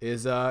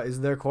is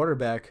their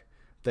quarterback.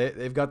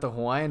 They've got the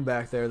Hawaiian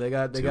back there. They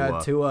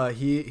got Tua.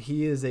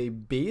 He is a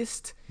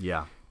beast.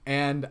 Yeah.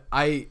 And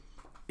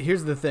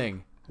here's the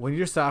thing. When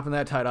you're stopping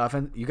that tight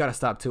offense, you got to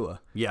stop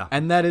Tua. Yeah.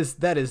 And that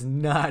is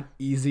not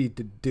easy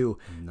to do.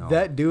 No.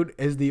 That dude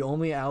is the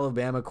only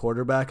Alabama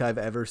quarterback I've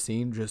ever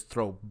seen just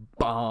throw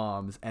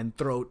bombs and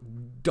throw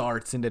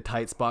darts into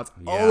tight spots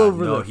all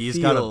over the field. He's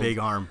got a big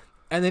arm.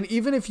 And then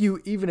even if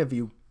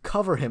you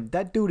cover him,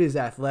 that dude is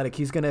athletic.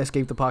 He's going to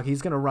escape the pocket.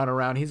 He's going to run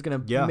around. He's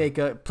going to make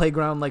a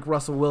playground like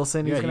Russell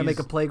Wilson. He's going to make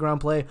a playground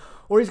play,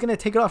 or he's going to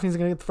take it off and he's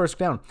going to get the first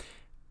down.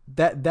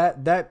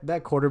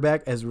 That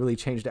quarterback has really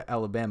changed at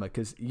Alabama,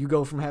 because you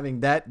go from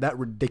having that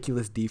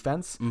ridiculous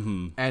defense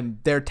and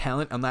their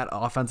talent on that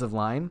offensive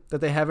line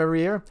that they have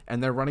every year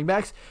and their running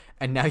backs,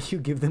 and now you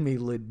give them a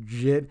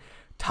legit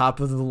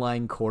top of the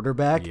line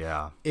quarterback.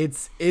 Yeah.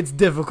 It's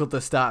difficult to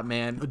stop,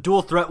 man. A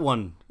dual threat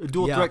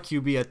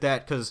QB at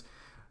that, because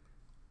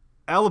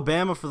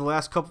Alabama for the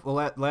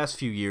last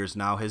few years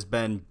now has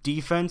been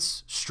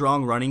defense,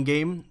 strong running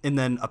game, and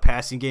then a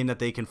passing game that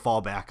they can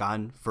fall back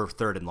on for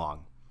third and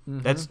long.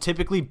 That's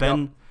typically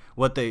been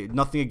what they.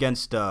 Nothing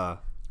against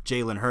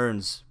Jalen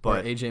Hurns,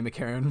 but or AJ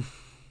McCarron.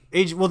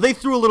 Well, they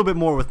threw a little bit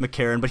more with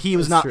McCarron, but he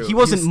was That's not. true. He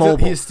wasn't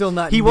mobile. He's still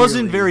not. He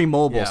wasn't nearly- very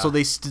mobile, Yeah. so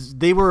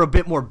they were a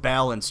bit more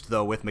balanced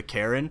though with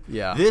McCarron.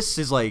 Yeah. This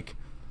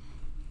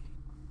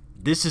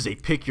is a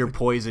pick your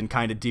poison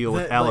kind of deal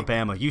with Like-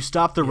 Alabama. You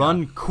stop the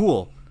run,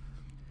 cool.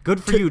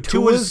 Good for you. Tua's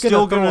Tua's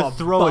still gonna going to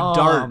throw a bomb.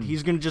 dart.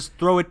 He's going to just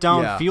throw it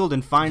downfield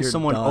and find You're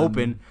someone done.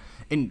 open.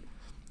 And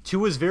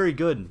Tua's very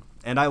good.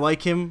 And I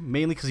like him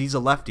mainly because he's a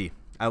lefty.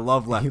 I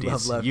love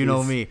lefties. love You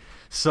know lefties. me.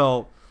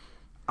 So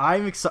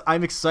I'm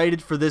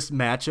excited for this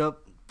matchup.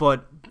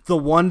 But the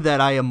one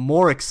that I am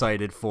more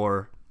excited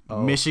for,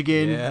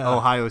 Michigan, yeah.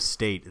 Ohio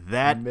State.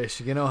 That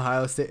Michigan,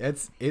 Ohio State.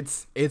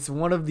 It's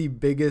one of the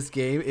biggest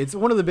games. It's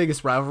one of the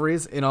biggest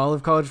rivalries in all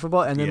of college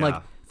football. And then Yeah.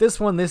 like this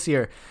one this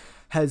year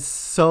has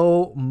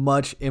so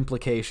much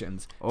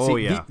implications. Oh,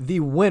 See, yeah. The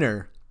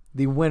winner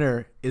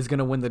is going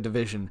to win the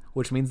division,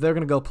 which means they're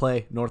going to go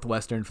play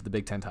Northwestern for the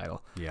Big Ten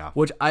title. Yeah.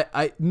 Which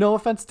I no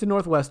offense to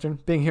Northwestern,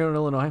 being here in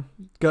Illinois,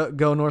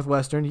 go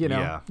Northwestern. You know,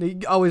 Yeah. they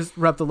always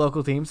rep the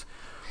local teams.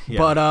 Yeah.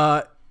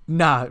 But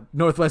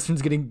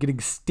Northwestern's getting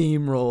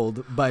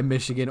steamrolled by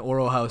Michigan or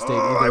Ohio State.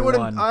 Either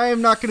one. I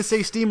am not going to say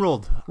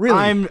steamrolled.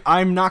 Really?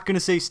 I'm not going to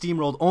say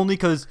steamrolled only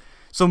because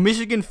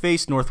Michigan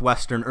faced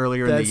Northwestern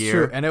earlier in That's the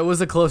year. true, and it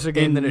was a closer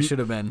game than it should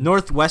have been.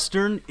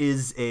 Northwestern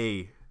is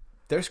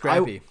They're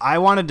scrappy. I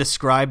want to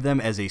describe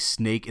them as a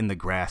snake in the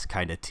grass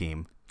kind of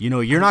team. You know,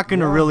 you're not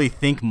going to really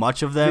think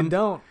much of them. They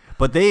don't.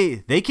 But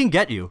they can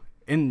get you,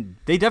 and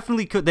they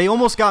definitely could. They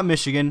almost got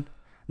Michigan.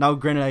 Now,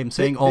 granted, I'm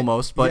saying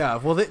almost, but yeah.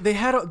 Well, they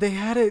had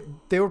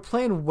it. They were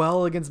playing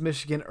well against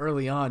Michigan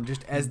early on.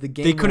 Just as the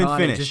game They couldn't went on,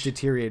 finish. It just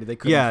deteriorated. They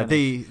couldn't. yeah,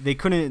 finish. they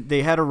couldn't.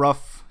 They had a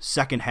rough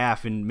second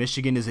half, and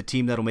Michigan is a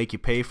team that'll make you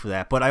pay for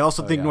that. But I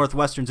also think yeah.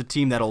 Northwestern's a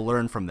team that'll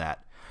learn from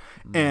that.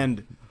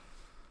 And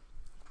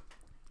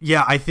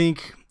yeah, I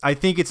think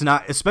it's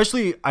not.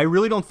 Especially, I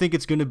really don't think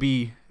it's going to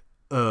be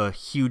a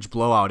huge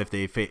blowout if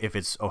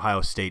it's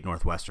Ohio State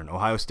Northwestern.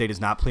 Ohio State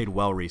has not played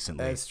well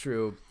recently. That's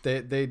true.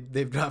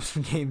 They've dropped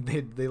some games.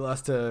 They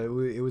lost to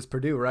it was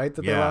Purdue, right?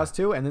 That they Yeah. lost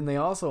to, and then they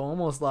also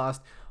almost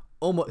lost.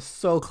 Almost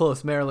so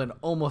close. Maryland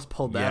almost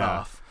pulled that Yeah.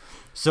 off.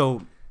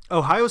 So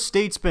Ohio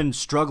State's been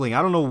struggling.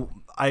 I don't know.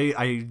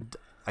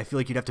 I feel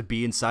like you'd have to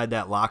be inside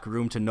that locker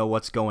room to know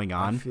what's going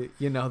on.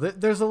 You know,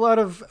 there's a lot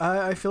of.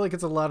 I feel like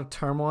it's a lot of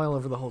turmoil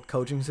over the whole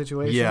coaching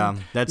situation. Yeah,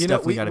 that's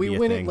definitely got to be a we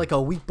win thing. it like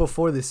a week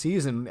before the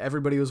season.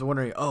 Everybody was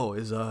wondering, oh,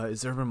 is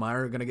Urban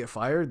Meyer gonna get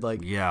fired?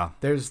 Like, Yeah.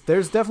 there's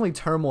definitely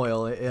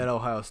turmoil at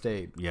Ohio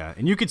State. Yeah,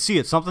 and you could see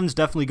it. Something's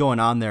definitely going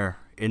on there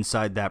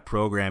inside that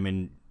program,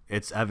 and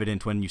it's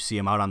evident when you see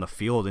them out on the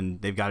field.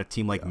 And they've got a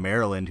team like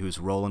Maryland who's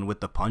rolling with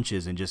the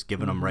punches and just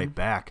giving them right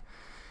back.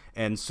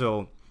 And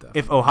so,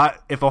 if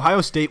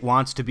Ohio State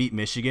wants to beat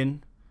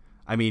Michigan,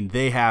 I mean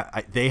they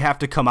have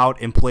to come out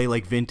and play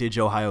like vintage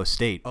Ohio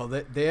State. Oh,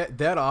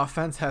 that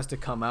offense has to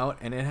come out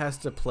and it has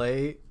to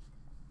play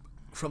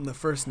from the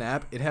first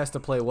snap. It has to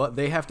play what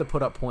they have to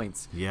put up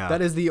points. Yeah.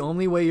 That is the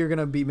only way you're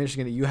gonna beat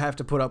Michigan. You have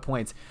to put up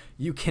points.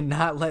 You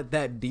cannot let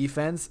that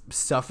defense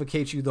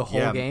suffocate you the whole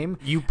Yeah, game.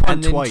 you punt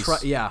and then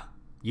twice. Yeah.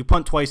 You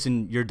punt twice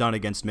and you're done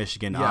against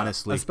Michigan. Yeah,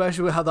 Honestly,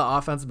 especially with how the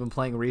offense has been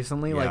playing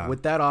recently. Yeah. Like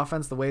with that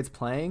offense, the way it's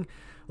playing,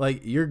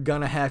 like you're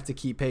gonna have to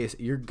keep pace.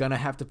 You're gonna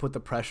have to put the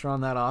pressure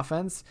on that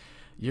offense.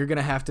 You're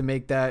gonna have to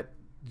make that.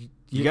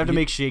 you have to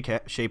make Shea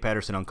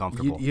Patterson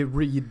uncomfortable.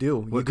 You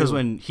do Because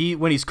when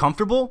he's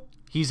comfortable,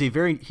 he's a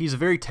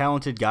very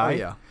talented guy. Oh,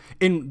 yeah.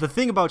 And the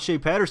thing about Shea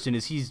Patterson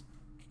is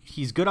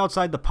he's good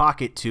outside the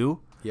pocket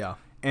too. yeah.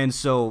 And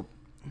so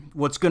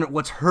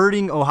what's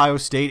hurting Ohio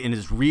State and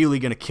is really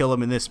gonna kill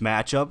him in this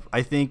matchup,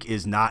 I think,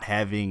 is not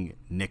having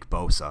Nick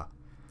Bosa.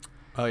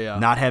 Oh yeah.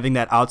 Not having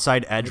that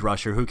outside edge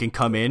rusher who can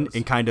come in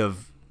and kind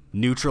of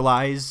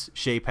neutralize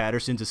Shea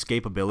Patterson's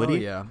escapability.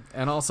 Oh yeah,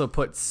 and also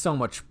put so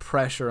much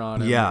pressure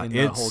on him Yeah, in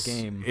the whole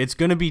game. It's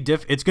gonna be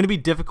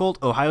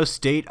difficult. Ohio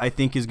State, I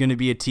think, is gonna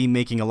be a team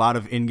making a lot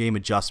of in-game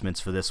adjustments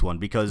for this one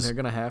because They're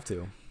gonna have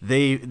to.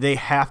 they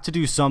have to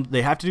do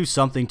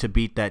something to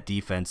beat that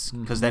defense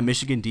because that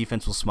Michigan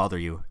defense will smother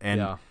you. And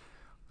Yeah.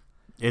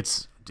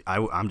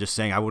 I'm just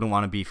saying I wouldn't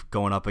want to be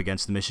going up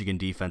against the Michigan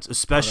defense,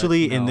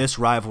 especially in no. this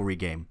rivalry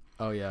game.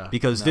 Oh yeah.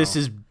 Because No.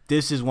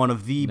 this is one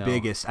of the No.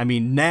 biggest. I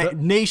mean,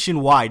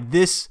 nationwide,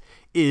 this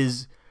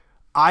is.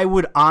 I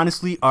would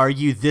honestly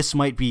argue this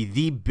might be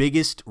the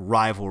biggest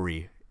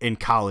rivalry in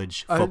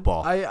college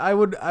football. I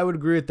would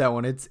agree with that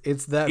one. It's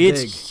that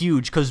it's big.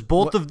 huge because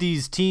both of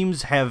these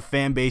teams have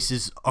fan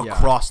bases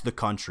across the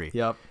country.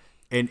 Yep.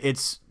 And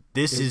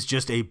this is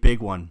just a big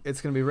one. It's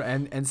gonna be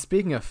and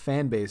speaking of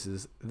fan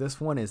bases,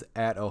 this one is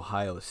at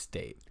Ohio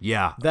State.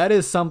 Yeah. That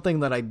is something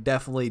that I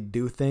definitely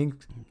do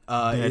think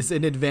is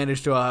an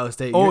advantage to Ohio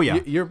State. Oh,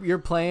 You're- yeah. you're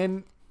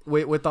playing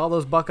with all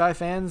those Buckeye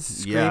fans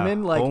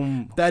screaming,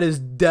 that is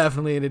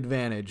definitely an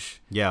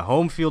advantage. Yeah,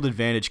 home field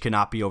advantage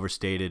cannot be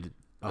overstated,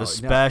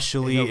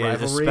 especially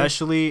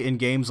in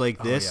games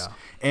like this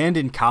and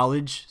in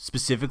college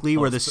specifically,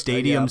 where the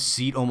stadiums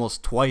seat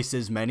almost twice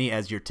as many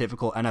as your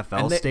typical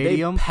NFL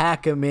stadium. They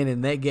pack them in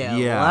and they get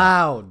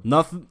loud.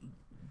 Nothing.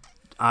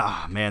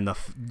 Man,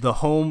 the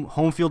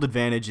home field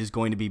advantage is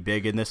going to be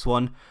big in this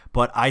one,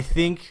 but I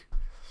think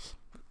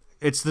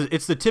it's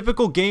the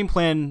typical game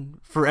plan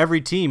for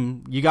every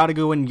team. You got to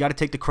go in, you got to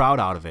take the crowd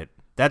out of it.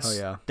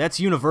 That's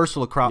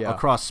universal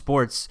across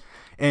sports.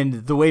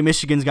 And the way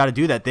Michigan's got to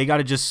do that, they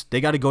got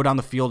to go down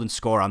the field and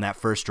score on that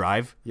first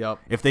drive. Yep.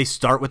 If they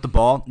start with the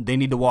ball, they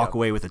need to walk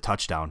away with a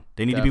touchdown.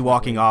 They need to be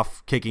walking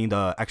off, kicking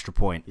the extra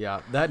point.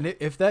 Yeah.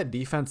 If that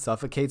defense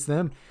suffocates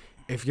them,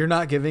 if you're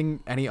not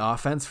giving any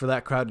offense for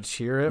that crowd to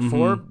cheer it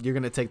for, you're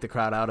going to take the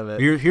crowd out of it.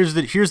 Here's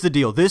the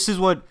deal. This is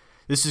going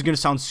to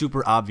sound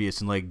super obvious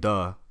and like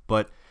duh,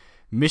 but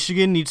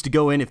Michigan needs to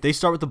go in. If they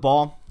start with the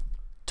ball,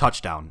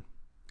 touchdown.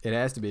 It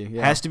has to be.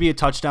 Yeah. Has to be a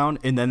touchdown,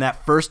 and then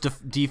that first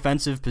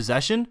defensive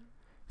possession,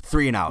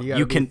 3 and out.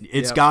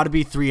 It's got to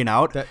be 3 and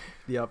out.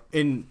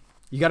 And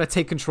you got to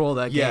take control of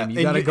that game.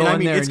 You got to go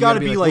in there. It's got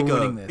to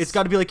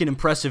be like an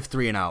impressive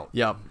 3 and out.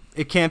 Yep.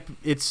 It can't.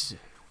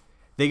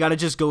 They got to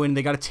just go in.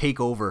 They got to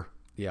take over.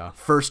 Yeah.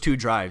 First 2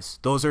 drives.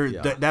 Those are.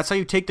 That's how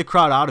you take the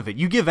crowd out of it.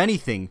 You give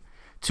anything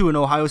to an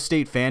Ohio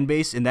State fan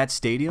base in that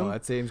stadium.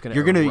 That stadium's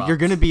you're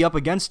gonna be up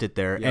against it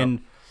there,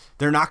 and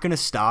they're not gonna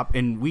stop.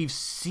 And we have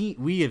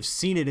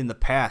seen it in the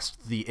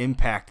past, the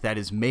impact that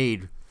is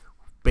made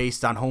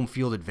based on home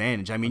field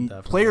advantage. I mean,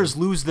 players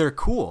lose their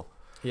cool.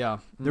 Yeah.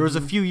 There was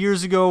a few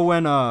years ago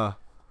when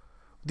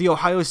the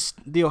Ohio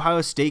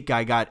State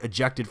guy got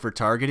ejected for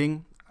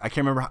targeting. I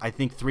can't remember. I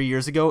think 3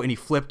 years ago, and he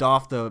flipped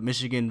off the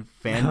Michigan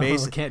fan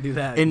base. Can't do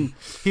that. And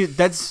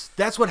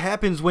that's what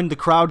happens when the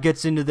crowd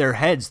gets into their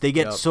heads. They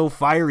get so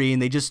fiery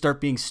and they just start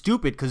being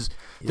stupid because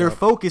their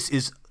focus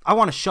is, I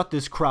want to shut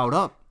this crowd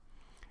up.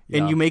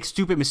 And you make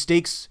stupid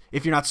mistakes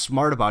if you're not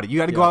smart about it. You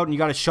got to go out and you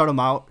got to shut them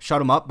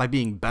up by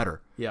being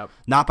better.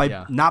 Not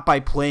by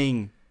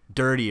playing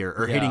dirtier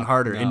or hitting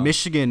harder. In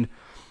Michigan,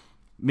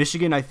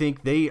 I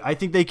think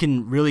they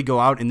can really go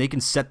out and they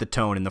can set the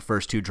tone in the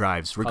first 2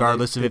 drives,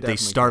 regardless of if they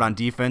start on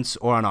defense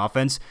or on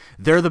offense.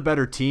 They're the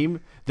better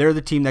team. They're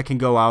the team that can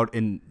go out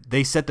and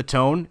they set the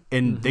tone,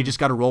 and they just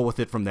got to roll with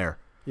it from there.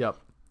 Yep.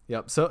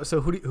 So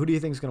who do you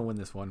think is going to win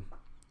this one?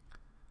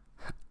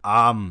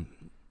 I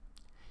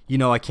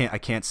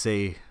can't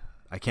say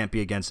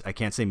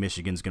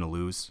Michigan's going to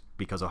lose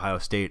because Ohio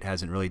State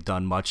hasn't really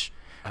done much.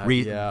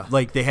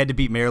 Like they had to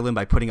beat Maryland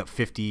by putting up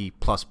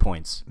 50+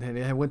 points. And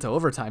it went to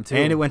overtime too.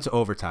 And it went to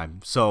overtime.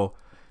 So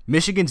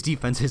Michigan's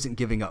defense isn't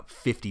giving up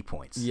 50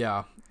 points.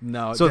 Yeah.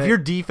 No. So if your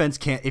defense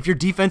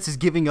is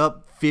giving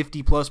up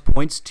 50+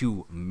 points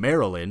to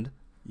Maryland,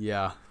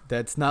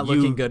 that's not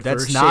looking good for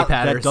Shea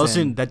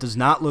Patterson. That does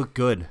not look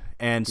good.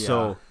 And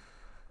so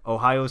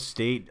Ohio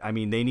State, I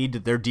mean,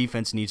 their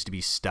defense needs to be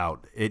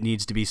stout. It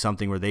needs to be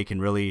something where they can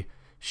really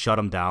shut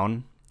them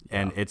down,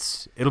 and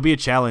it'll be a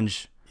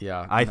challenge.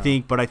 Yeah, I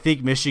think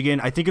Michigan.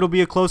 I think it'll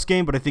be a close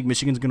game, but I think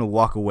Michigan's going to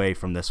walk away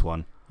from this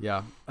one.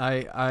 Yeah,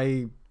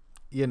 I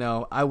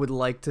would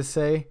like to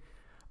say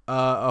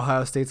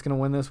Ohio State's going to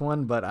win this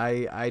one, but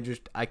I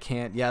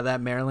can't. Yeah,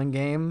 that Maryland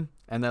game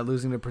and that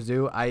losing to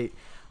Purdue, I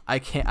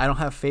can't. I don't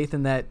have faith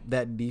in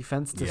that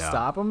defense to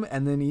stop them,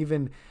 and then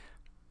even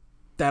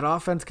that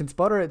offense can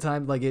sputter at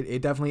times. Like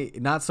it definitely,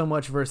 not so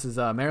much versus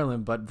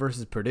Maryland, but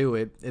versus Purdue,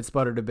 it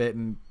sputtered a bit,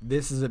 and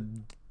this is a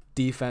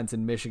defense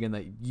in Michigan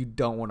that you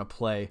don't want to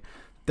play.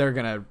 They're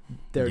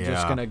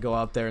just gonna go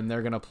out there and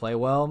they're gonna play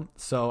well.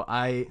 So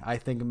I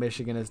think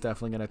Michigan is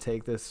definitely gonna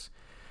take this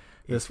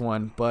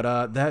one.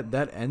 But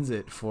that ends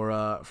it for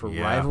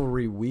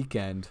rivalry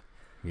weekend.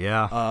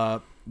 Yeah.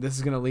 This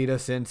is gonna lead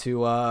us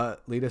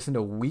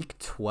into week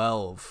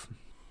 12.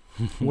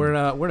 We're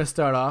gonna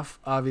start off.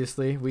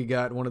 Obviously, we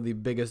got one of the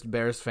biggest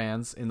Bears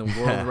fans in the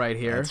world right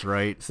here. That's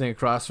right, sitting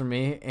across from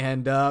me,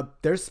 and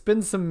there's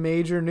been some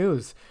major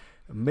news.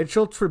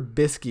 Mitchell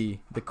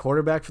Trubisky, the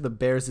quarterback for the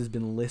Bears, has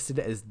been listed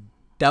as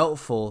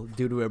doubtful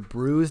due to a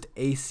bruised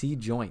AC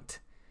joint.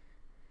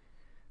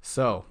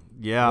 So,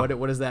 what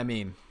does that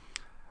mean?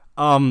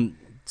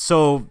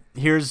 So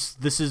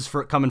this is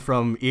coming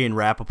from Ian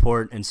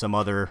Rappaport and some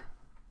other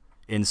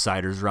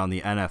insiders around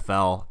the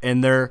NFL,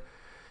 and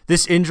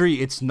this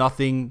injury, it's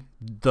nothing.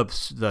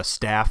 The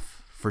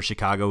staff for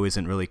Chicago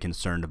isn't really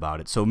concerned about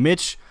it. So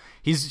Mitch,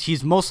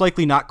 he's most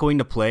likely not going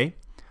to play,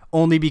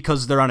 only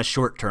because they're on a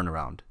short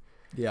turnaround.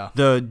 Yeah.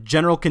 The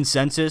general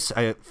consensus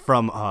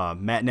from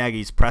Matt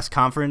Nagy's press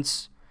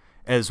conference,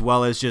 as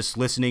well as just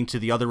listening to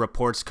the other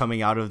reports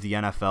coming out of the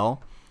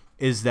NFL,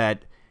 is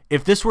that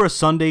if this were a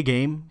Sunday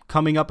game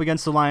coming up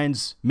against the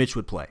Lions, Mitch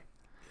would play.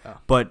 Yeah.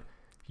 But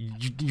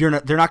they're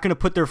not going to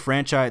put their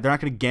franchise. They're not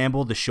going to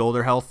gamble the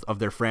shoulder health of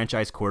their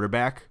franchise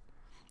quarterback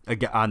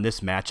on this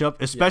matchup,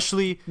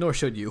 especially. Yeah. Nor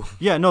should you.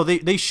 Yeah, no,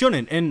 they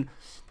shouldn't, and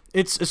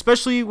it's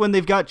especially when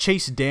they've got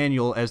Chase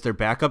Daniel as their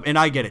backup. And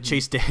I get it,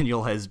 Chase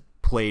Daniel has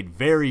played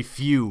very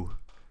few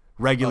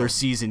regular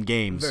season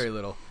games. Very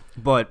little.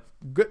 But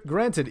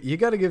Granted, you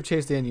got to give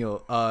Chase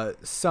Daniel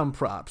some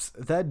props.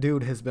 That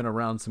dude has been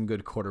around some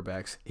good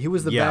quarterbacks. He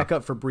was the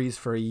backup for Breeze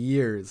for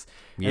years.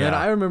 And then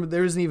I remember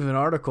there was even an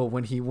article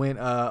when he went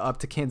up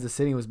to Kansas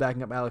City and was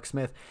backing up Alex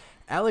Smith.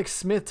 Alex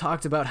Smith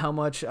talked about how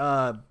much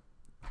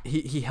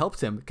he helped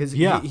him because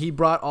he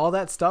brought all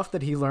that stuff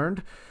that he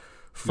learned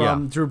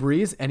from Drew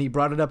Brees, and he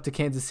brought it up to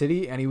Kansas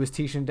City, and he was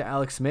teaching to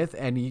Alex Smith,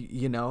 and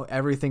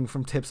everything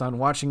from tips on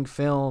watching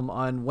film,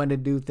 on when to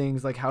do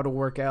things, like how to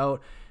work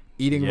out,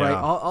 eating right,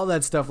 all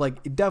that stuff. Like,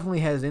 it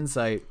definitely has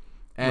insight.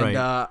 And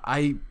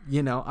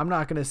I'm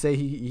not gonna say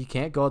he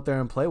can't go out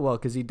there and play well,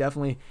 because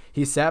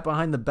he sat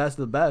behind the best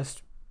of the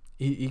best.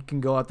 He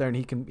can go out there and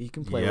he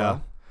can play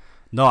well.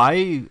 No,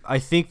 I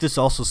think this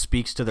also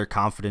speaks to their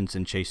confidence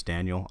in Chase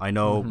Daniel. I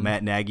know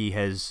Matt Nagy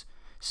has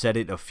said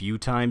it a few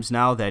times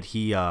now that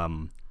he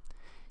and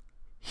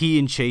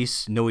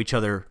Chase know each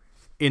other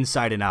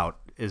inside and out,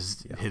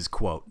 is his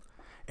quote.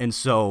 And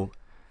so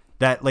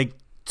that, like,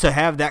 to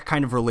have that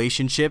kind of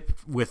relationship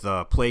with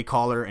a play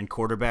caller and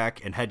quarterback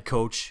and head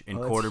coach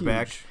and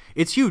quarterback,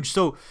 it's huge.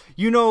 So,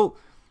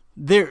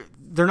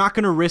 they're not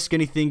going to risk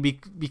anything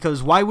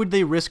because why would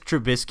they risk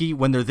Trubisky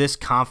when they're this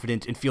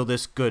confident and feel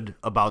this good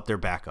about their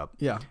backup?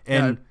 Yeah.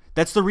 And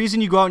that's the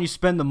reason you go out and you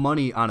spend the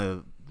money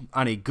on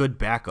a good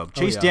backup.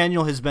 Chase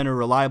Daniel has been a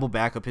reliable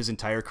backup his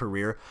entire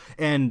career,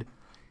 and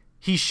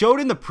he showed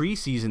in the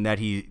preseason that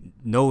he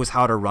knows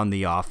how to run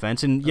the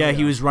offense. And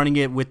he was running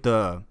it with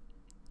the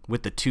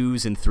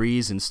 2s and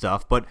 3s and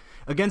stuff, but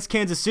against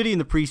Kansas City in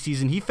the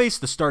preseason, he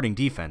faced the starting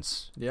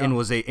defense and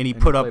he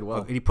put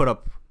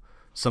up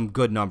some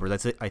good number.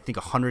 That's I think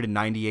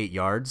 198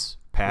 yards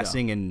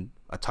passing and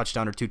a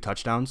touchdown or 2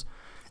 touchdowns.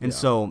 And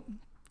so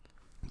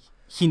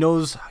he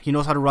knows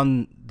how to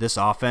run this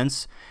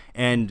offense,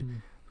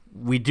 and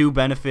we do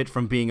benefit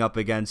from being up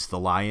against the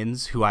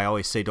Lions, who I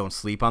always say don't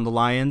sleep on the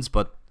Lions,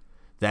 but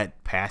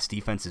that pass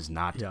defense is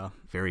not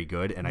very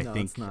good, and I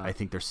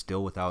think they're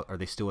still without. Are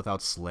they still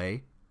without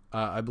Slay?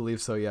 I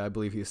believe so. Yeah, I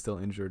believe he's still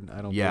injured.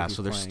 I don't. Yeah,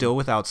 so they're still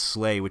without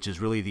Slay, which is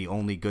really the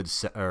only good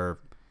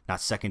not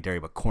secondary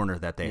but corner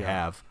that they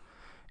have,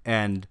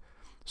 and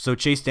so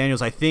Chase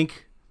Daniels, I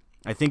think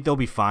they'll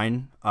be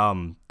fine.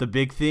 The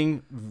big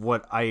thing,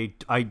 what I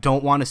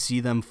don't want to see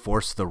them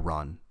force the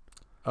run.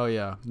 Oh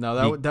yeah,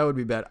 no, that would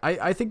be bad.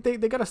 I think they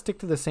got to stick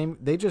to the same.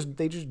 They just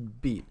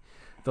beat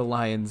the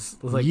Lions,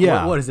 like,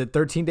 what is it,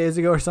 13 days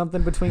ago or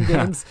something between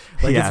games?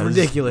 Like, it's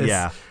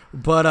ridiculous.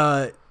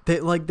 But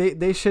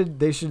they should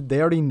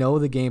they already know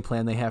the game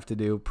plan they have to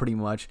do pretty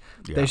much.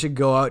 They should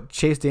go out.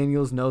 Chase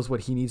Daniels knows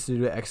what he needs to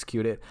do to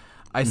execute it.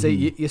 I say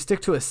you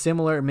stick to a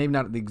similar, maybe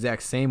not the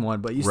exact same one,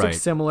 but you stick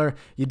similar.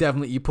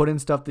 You put in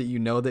stuff that you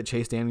know that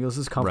Chase Daniels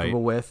is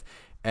comfortable with,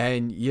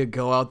 and you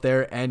go out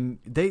there, and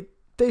they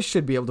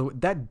should be able to.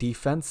 That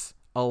defense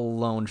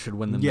alone should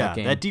win them that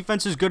game. That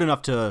defense is good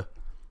enough to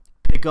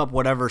pick up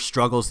whatever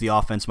struggles the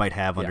offense might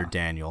have under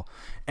Daniel.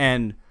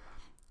 And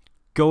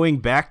going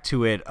back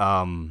to it,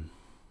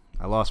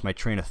 I lost my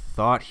train of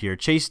thought here.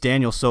 Chase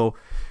Daniel. So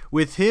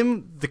with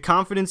him, the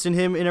confidence in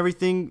him and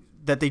everything,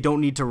 that they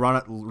don't need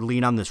to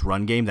lean on this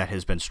run game that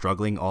has been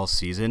struggling all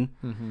season.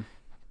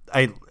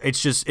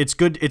 It's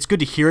good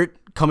to hear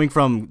it coming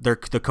from the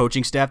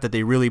coaching staff, that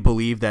they really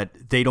believe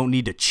that they don't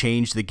need to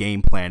change the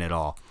game plan at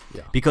all.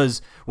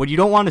 Because what you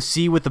don't want to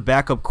see with the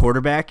backup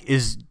quarterback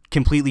is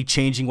completely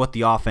changing what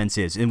the offense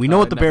is. And we know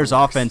what the Bears'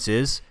 offense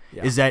is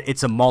that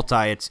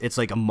it's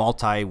like a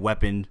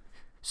multi-weapon,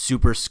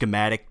 super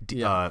schematic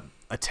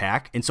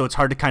attack. And so it's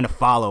hard to kind of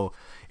follow.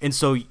 And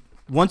so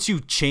once you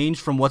change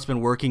from what's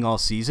been working all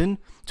season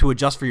to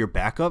adjust for your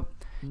backup,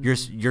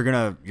 you're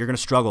gonna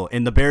struggle.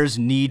 And the Bears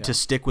need to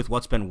stick with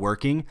what's been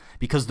working,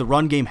 because the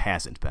run game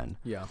hasn't been.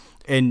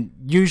 And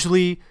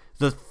usually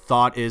the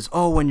thought is,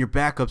 when your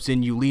backup's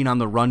in, you lean on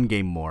the run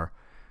game more.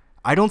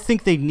 I don't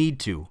think they need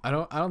to. I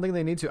don't think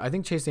they need to. I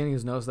think Chase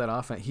Daniels knows that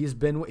offense.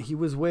 He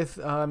was with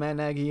Matt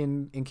Nagy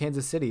in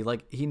Kansas City.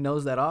 Like, he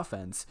knows that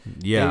offense.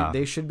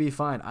 They should be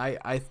fine.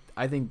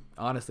 I think,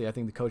 honestly,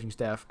 the coaching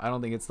staff, I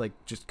don't think it's like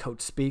just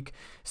coach speak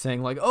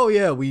saying like,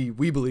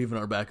 we believe in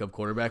our backup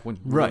quarterback, when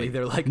really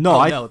they're like,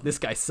 no, this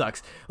guy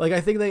sucks. Like,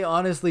 I think they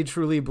honestly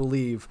truly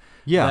believe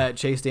that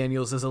Chase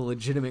Daniels is a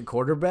legitimate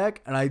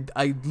quarterback, and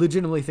I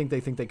legitimately think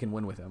they can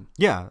win with him.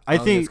 I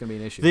think it's gonna be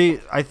an issue.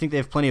 I think they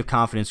have plenty of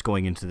confidence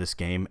going into this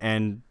game,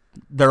 and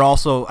they're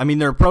also,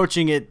 they're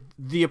approaching it.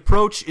 The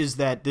approach is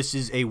that this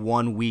is a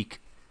 1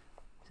 week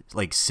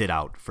like sit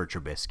out for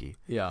Trubisky.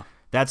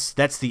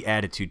 That's the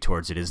attitude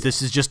towards it.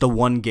 This is just a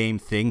 1 game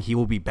thing. He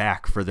will be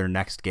back for their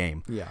next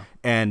game.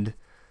 And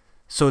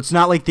so it's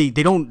not like they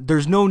don't.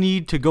 There's no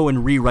need to go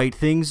and rewrite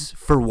things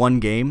for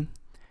 1 game.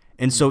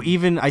 And so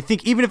I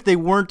think even if they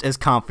weren't as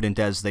confident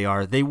as they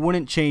are, they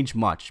wouldn't change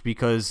much,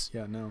 because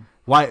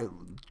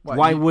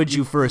why would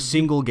you for a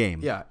single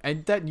game?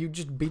 And that you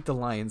just beat the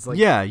Lions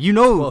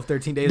 12,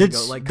 13 days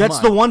ago. Like, that's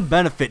the one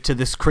benefit to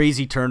this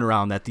crazy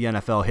turnaround that the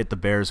NFL hit the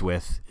Bears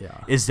with,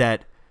 is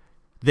that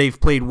they've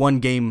played one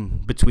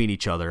game between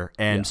each other,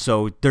 and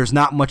so there's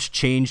not much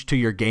change to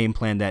your game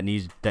plan that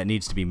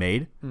needs to be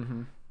made.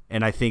 Mm-hmm.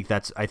 And I think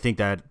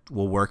that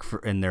will work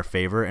in their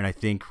favor, and I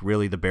think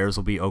really the Bears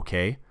will be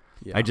okay.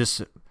 Yeah.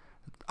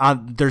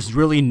 There's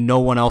really no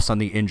one else on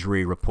the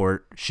injury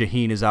report.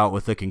 Shaheen is out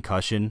with a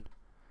concussion,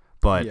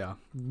 but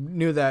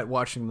knew that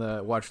watching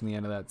the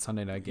end of that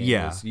Sunday night game.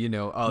 Yeah,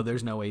 was,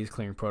 there's no way he's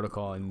clearing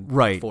protocol in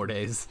 4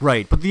 days.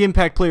 Right, but the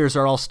impact players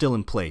are all still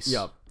in place.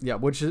 Yeah,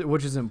 which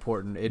is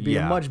important. It'd be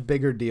a much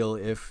bigger deal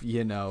if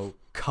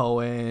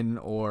Cohen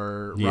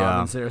or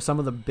Robinson or some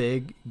of the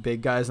big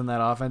guys in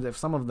that offense. If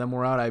some of them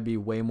were out, I'd be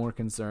way more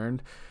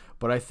concerned.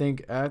 But I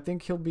think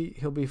he'll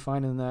be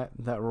fine in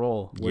that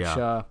role. Which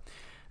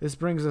this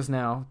brings us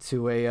now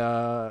to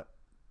a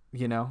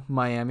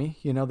Miami.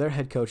 Their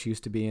head coach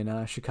used to be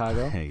in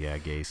Chicago. Yeah,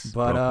 Gase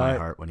broke my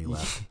heart when he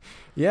left.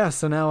 Yeah,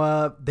 so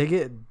now they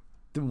get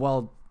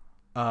the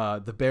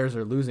Bears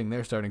are losing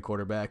their starting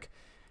quarterback.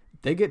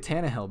 They get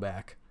Tannehill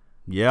back.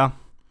 Yeah.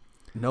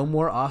 No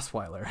more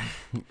Osweiler.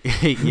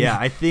 Yeah,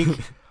 I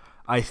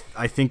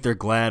think they're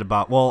glad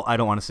about. Well, I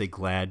don't want to say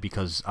glad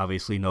because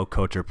obviously no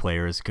coach or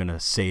player is gonna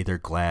say they're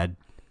glad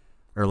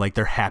or like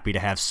they're happy to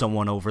have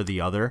someone over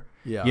the other.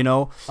 Yeah,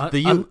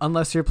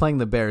 unless you're playing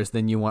the Bears,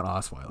 then you want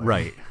Osweiler,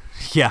 right?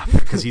 Yeah,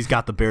 because he's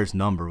got the Bears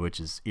number, which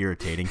is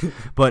irritating.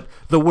 But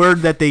the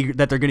word that they're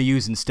gonna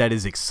use instead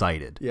is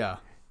excited. Yeah,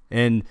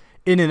 and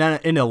in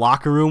a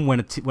locker room when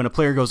a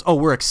player goes, "Oh,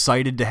 we're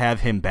excited to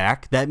have him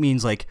back," that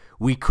means like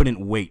we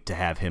couldn't wait to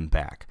have him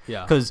back.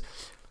 Yeah, because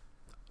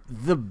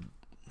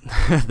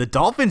the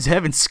Dolphins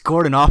haven't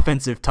scored an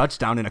offensive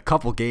touchdown in a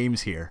couple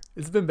games here.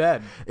 It's been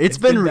bad. It's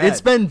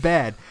been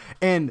bad.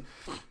 And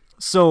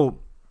so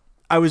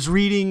I was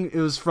reading. It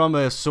was from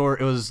a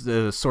source. It was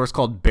the source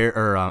called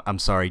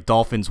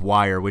Dolphins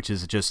Wire, which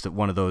is just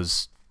one of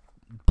those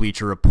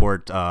Bleacher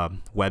Report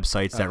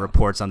websites that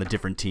reports on the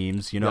different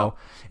teams.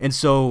 And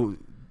so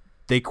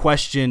they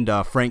questioned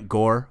Frank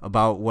Gore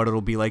about what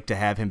it'll be like to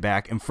have him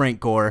back. And Frank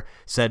Gore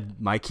said,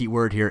 my key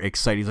word here,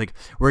 excited. He's like,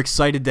 we're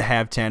excited to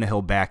have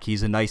Tannehill back.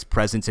 He's a nice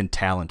presence and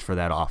talent for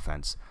that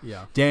offense.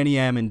 Yeah. Danny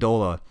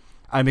Amendola,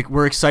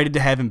 we're excited to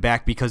have him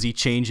back because he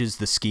changes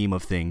the scheme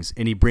of things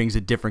and he brings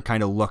a different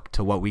kind of look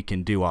to what we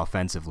can do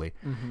offensively.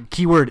 Mm-hmm.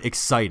 Keyword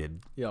excited.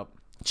 Yep.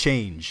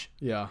 Change.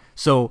 Yeah.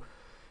 So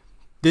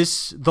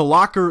the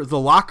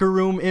locker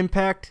room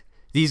impact,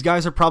 these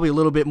guys are probably a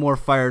little bit more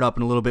fired up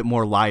and a little bit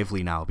more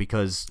lively now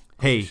because,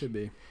 hey,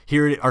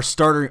 here our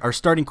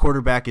starting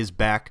quarterback is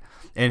back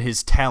and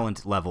his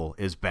talent level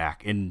is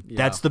back, and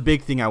that's the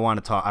big thing I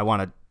want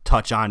to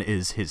touch on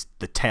is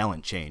the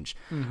talent change.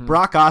 Mm-hmm.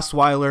 Brock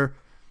Osweiler,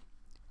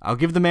 I'll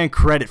give the man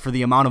credit for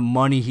the amount of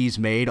money he's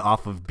made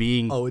off of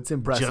being it's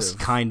impressive. Just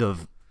kind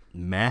of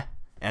meh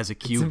as a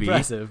QB. It's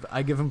impressive.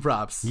 I give him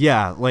props.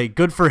 Yeah, like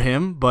good for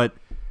him, but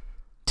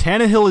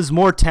Tannehill is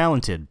more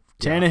talented.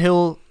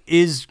 Tannehill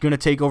is going to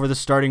take over the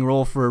starting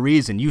role for a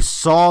reason. You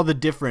saw the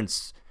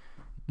difference.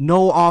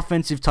 No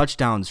offensive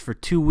touchdowns for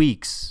 2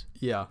 weeks.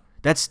 Yeah.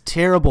 That's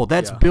terrible.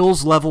 That's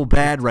Bills level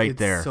bad right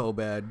there. It's so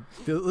bad.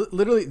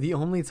 Literally, the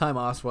only time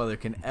Osweiler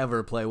can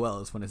ever play well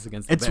is when it's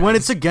against the Bears. It's when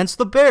it's against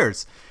the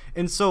Bears.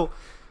 And so,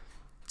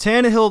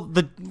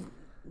 Tannehill,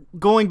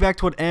 going back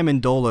to what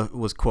Amendola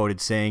was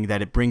quoted saying,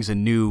 that it brings a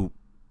new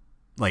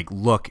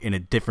look and a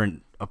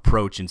different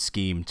approach and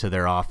scheme to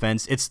their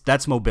offense.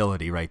 That's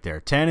mobility right there.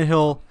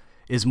 Tannehill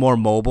is more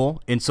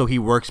mobile, and so he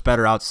works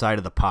better outside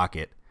of the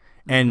pocket.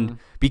 And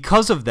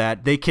because of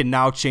that, they can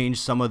now change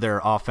some of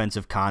their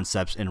offensive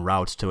concepts and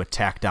routes to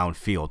attack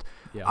downfield.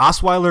 Yeah.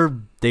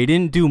 Osweiler, they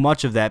didn't do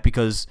much of that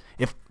because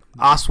if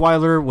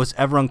Osweiler was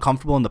ever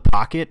uncomfortable in the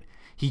pocket,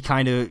 he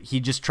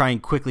just try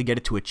and quickly get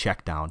it to a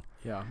check down.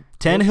 Yeah.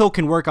 Tannehill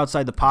can work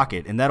outside the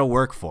pocket, and that'll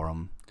work for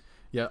him.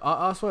 Yeah,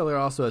 Osweiler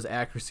also has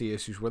accuracy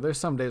issues where there's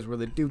some days where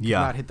the dude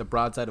cannot hit the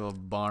broadside of a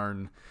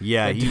barn.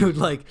 Yeah, he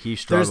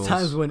struggles. There's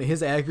times when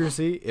his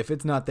accuracy, if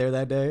it's not there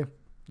that day,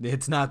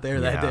 it's not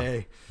there that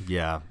day.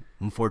 Yeah,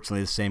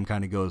 unfortunately, the same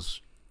kind of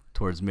goes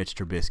towards Mitch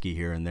Trubisky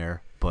here and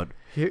there. But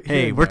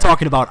hey, we're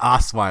talking about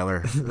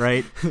Osweiler,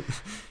 right?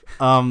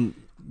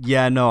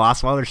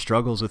 Osweiler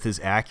struggles with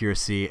his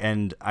accuracy,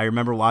 and I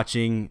remember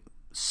watching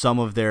some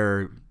of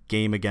their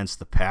game against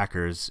the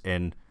Packers,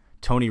 and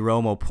Tony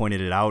Romo pointed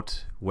it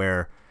out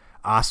where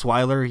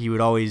Osweiler,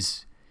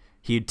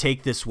 he'd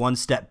take this one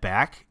step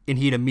back and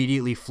he'd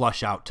immediately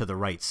flush out to the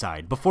right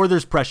side. Before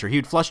there's pressure,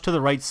 he'd flush to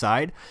the right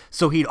side,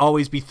 so he'd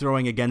always be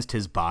throwing against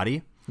his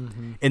body.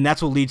 Mm-hmm. And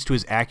that's what leads to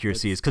his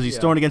accuracy is because he's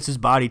throwing against his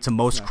body to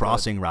most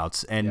crossing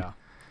routes. And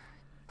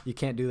you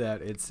can't do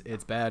that.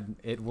 It's bad.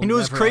 It will. And it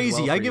was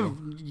crazy. Well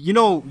you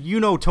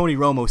know Tony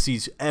Romo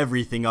sees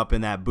everything up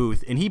in that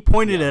booth, and he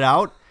pointed it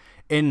out,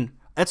 and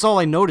that's all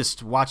I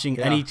noticed watching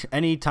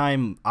any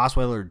time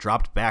Osweiler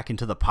dropped back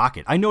into the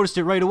pocket. I noticed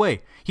it right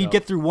away. He'd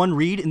get through one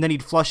read, and then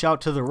he'd flush out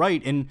to the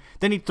right, and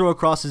then he'd throw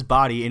across his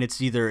body, and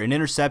it's either an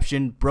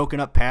interception, broken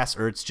up pass,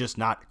 or it's just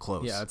not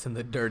close. Yeah, it's in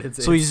the dirt.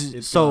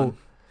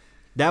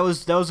 That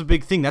was a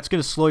big thing. That's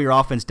going to slow your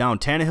offense down.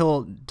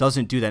 Tannehill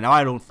doesn't do that.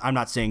 Now I'm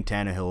not saying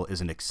Tannehill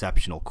is an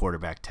exceptional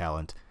quarterback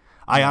talent.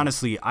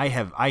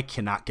 I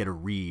cannot get a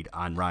read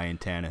on Ryan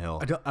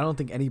Tannehill. I don't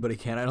think anybody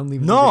can. I don't even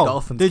think the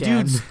Dolphins the can.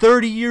 dude's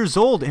 30 years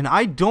old, and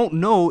I don't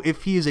know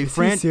if he is a Is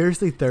he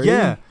seriously 30?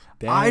 Yeah.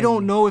 Dang. I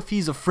don't know if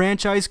he's a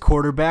franchise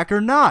quarterback or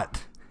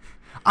not.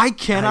 I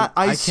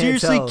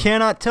seriously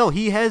cannot tell.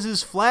 He has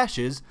his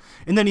flashes,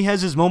 and then he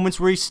has his moments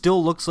where he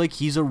still looks like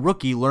he's a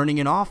rookie learning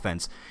an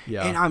offense.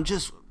 Yeah. And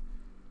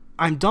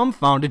I'm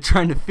dumbfounded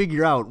trying to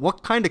figure out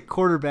what kind of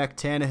quarterback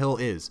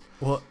Tannehill is.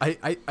 Well, I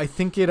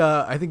think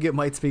it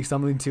might speak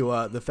something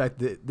to the fact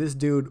that this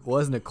dude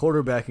wasn't a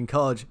quarterback in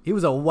college. He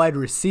was a wide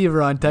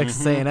receiver on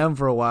Texas A&M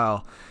for a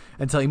while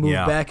until he moved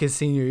back his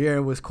senior year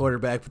and was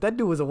quarterback. But that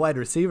dude was a wide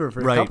receiver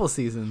for a couple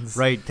seasons.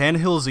 Right.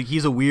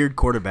 Tannehill's a weird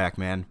quarterback,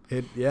 man.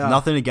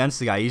 Nothing against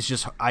the guy. He's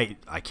just I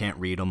can't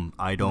read him.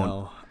 I don't.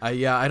 No.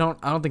 I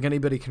don't think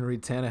anybody can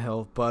read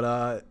Tannehill, but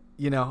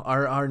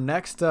our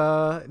next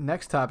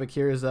topic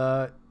here is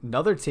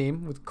another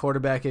team with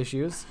quarterback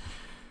issues.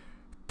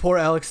 Poor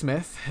Alex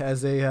Smith.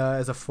 As a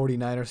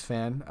 49ers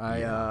fan,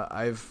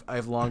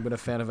 I've long been a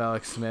fan of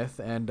Alex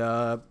Smith, and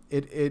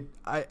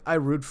I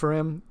root for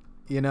him.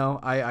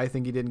 I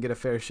think he didn't get a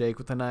fair shake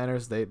with the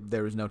Niners.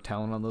 There was no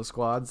talent on those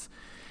squads,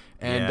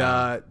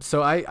 and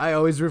so I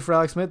always root for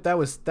Alex Smith. That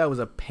was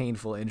a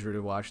painful injury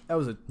to watch. That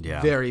was a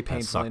very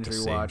painful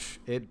injury to watch.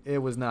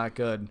 It was not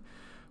good.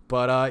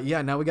 But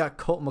now we got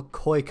Colt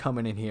McCoy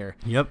coming in here.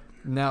 Yep.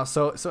 Now,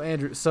 so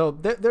Andrew,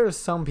 there are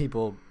some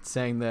people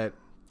saying that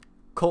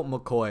Colt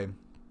McCoy,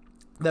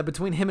 that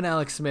between him and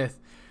Alex Smith,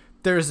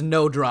 there's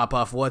no drop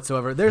off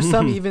whatsoever. There's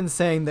some even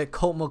saying that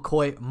Colt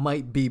McCoy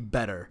might be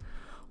better.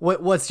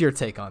 What's your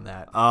take on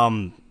that?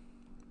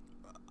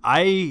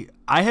 I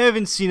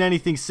haven't seen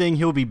anything saying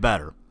he'll be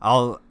better.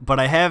 But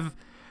I have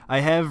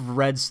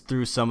read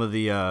through some of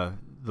the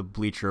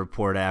Bleacher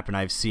Report app, and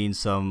I've seen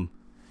some,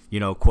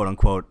 quote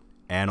unquote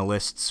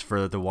analysts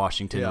for the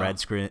Washington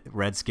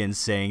Redskins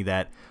saying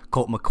that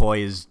Colt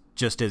McCoy is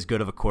just as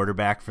good of a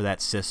quarterback for that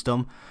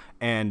system.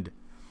 And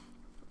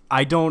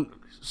I think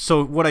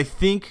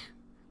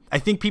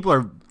people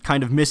are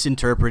kind of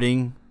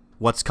misinterpreting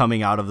what's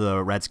coming out of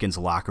the Redskins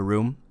locker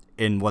room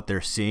in what they're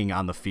seeing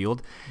on the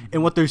field.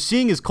 And what they're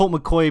seeing is Colt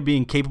McCoy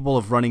being capable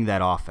of running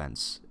that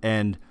offense.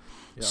 And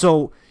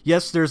so,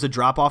 yes, there's a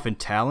drop-off in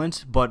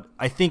talent, but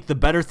I think the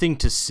better thing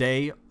to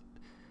say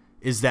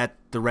is that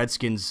the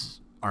Redskins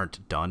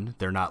aren't done.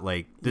 They're not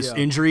like, this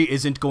injury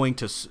it's not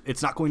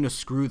going to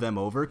screw them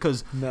over,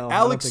 because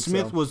Alex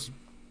Smith was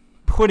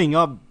putting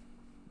up,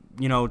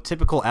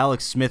 typical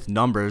Alex Smith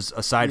numbers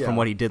aside from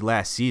what he did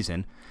last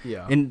season.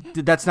 Yeah, and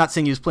that's not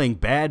saying he was playing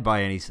bad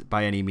by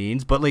any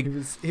means, but like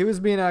he was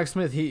being Alex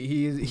Smith.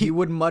 He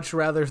would much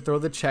rather throw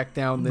the check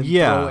down than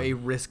throw a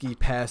risky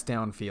pass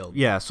downfield.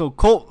 Yeah, so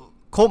Colt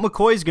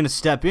McCoy is going to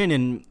step in,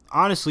 and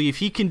honestly, if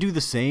he can do the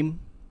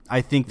same,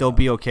 I think they'll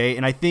be okay.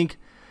 And I think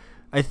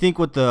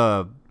what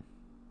the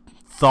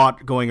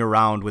thought going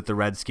around with the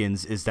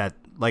Redskins is that,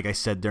 like I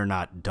said, they're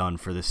not done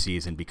for the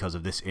season because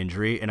of this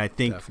injury, and I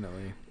think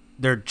definitely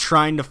they're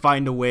trying to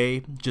find a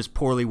way, just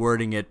poorly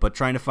wording it, but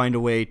trying to find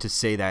a way to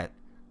say that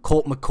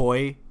Colt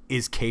McCoy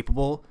is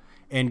capable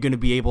and going to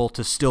be able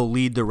to still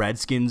lead the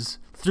Redskins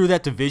through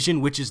that division,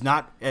 which is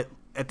not at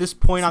this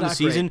point on the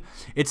season,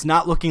 great. It's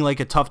not looking like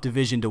a tough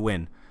division to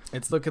win.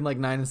 It's looking like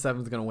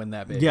 9-7 is going to win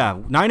that baby. Yeah,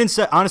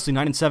 9-7. Honestly,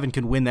 9-7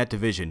 can win that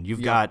division.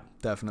 You've got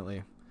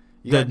definitely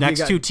the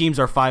next two teams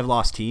are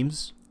 5-loss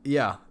teams.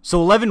 Yeah,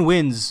 so 11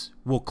 wins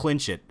will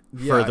clinch it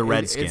for the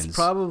Redskins. It's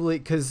probably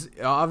because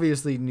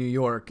obviously New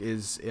York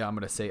is. I'm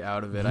going to say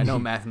out of it. I know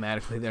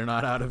mathematically they're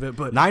not out of it,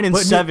 but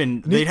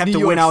 9-7, they'd have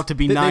to win out to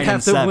be 9-7. They'd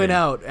have to win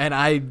out, and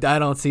I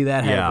don't see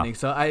that happening.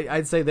 So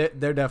I'd say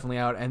that they're definitely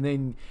out. And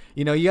then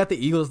you got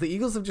the Eagles. The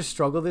Eagles have just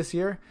struggled this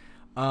year.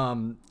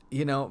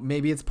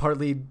 Maybe it's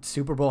partly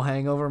Super Bowl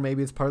hangover.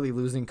 Maybe it's partly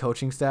losing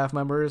coaching staff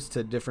members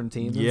to different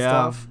teams and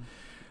stuff.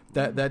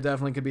 That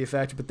definitely could be a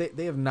factor, but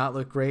they have not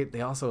looked great.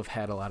 They also have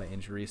had a lot of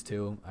injuries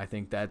too. I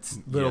think that's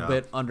a little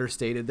bit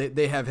understated.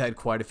 They have had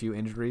quite a few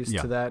injuries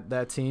to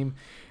that team.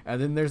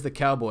 And then there's the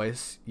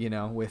Cowboys,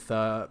 with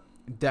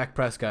Dak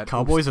Prescott.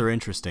 Cowboys are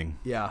interesting.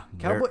 Yeah.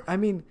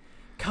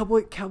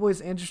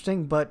 Cowboys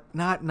interesting, but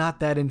not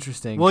that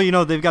interesting.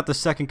 Well, they've got the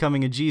second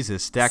coming of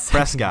Jesus, Dak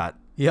Prescott.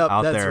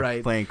 Out that's there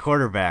right. Playing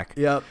quarterback.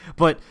 Yep.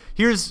 But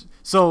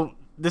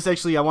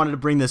I wanted to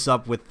bring this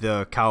up with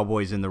the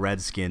Cowboys and the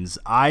Redskins.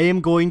 I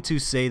am going to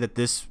say that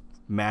this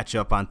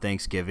matchup on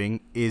Thanksgiving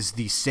is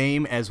the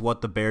same as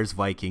what the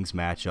Bears-Vikings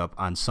matchup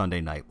on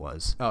Sunday night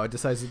was. Oh, it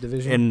decides the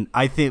division? And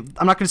I think,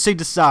 I'm not going to say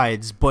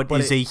decides, but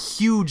is a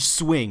huge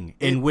swing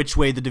in which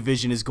way the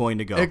division is going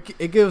to go.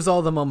 It gives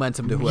all the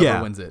momentum to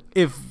whoever wins it.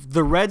 If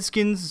the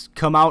Redskins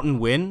come out and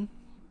win,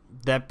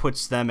 that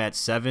puts them at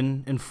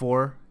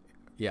 7-4.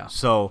 Yeah.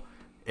 So,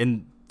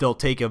 and they'll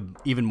take a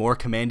even more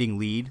commanding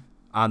lead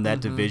on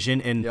that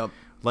division, and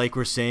like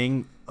we're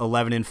saying,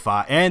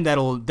 11-5, and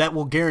that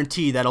will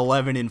guarantee that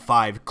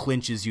 11-5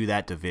 clinches you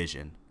that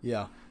division.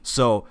 Yeah.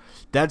 So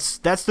that's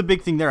the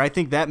big thing there. I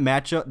think that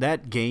matchup,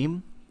 that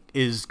game,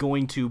 is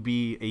going to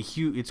be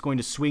it's going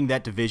to swing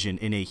that division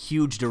in a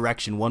huge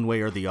direction, one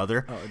way or the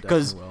other. Oh, it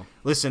Because definitely will.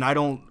 listen, I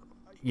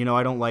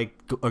don't like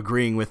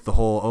agreeing with the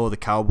whole the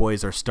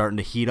Cowboys are starting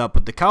to heat up,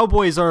 but the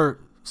Cowboys are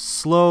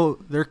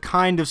slow. They're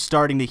kind of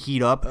starting to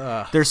heat up.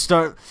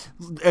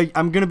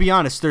 I'm gonna be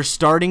honest. They're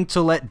starting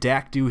to let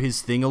Dak do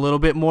his thing a little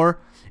bit more.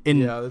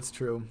 Yeah, that's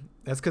true.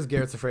 That's because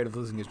Garrett's afraid of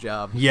losing his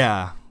job.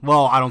 Yeah.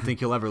 Well, I don't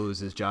think he'll ever lose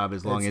his job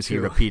as long That's as he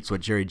true. repeats what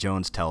Jerry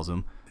Jones tells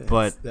him.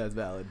 But That's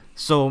valid.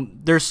 so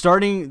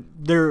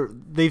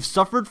they've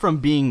suffered from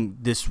being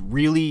this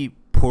really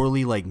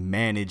poorly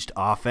managed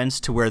offense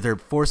to where they're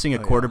forcing a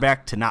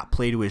quarterback to not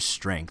play to his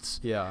strengths.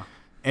 Yeah.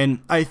 And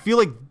I feel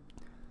like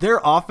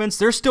their offense,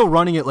 they're still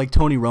running it like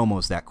Tony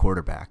Romo's that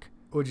quarterback.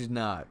 Which is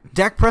not.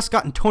 Dak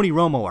Prescott and Tony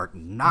Romo are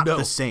not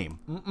the same.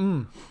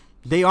 Mm-mm.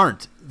 They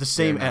aren't the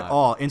same They're at not.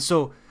 all. And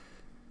so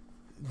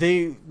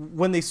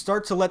when they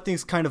start to let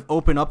things kind of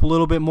open up a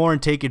little bit more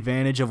and take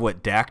advantage of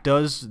what Dak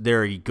does,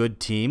 they're a good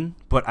team.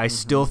 But I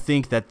still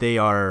think that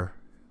they're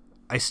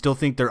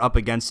up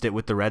against it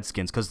with the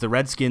Redskins, because the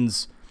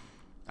Redskins,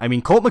 I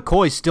mean, Colt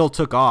McCoy still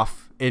took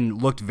off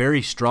and looked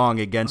very strong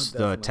against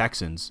the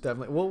Texans.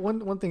 Definitely. Well,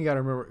 one thing you got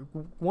to remember,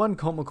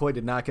 Colt McCoy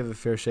did not give a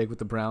fair shake with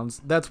the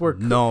Browns. That's where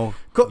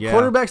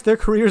quarterbacks, their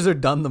careers are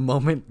done the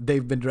moment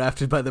they've been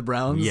drafted by the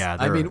Browns. Yeah,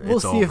 I mean, we'll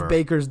it's see over. if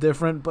Baker's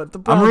different, but the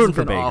Browns I'm rooting have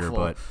for been Baker, awful.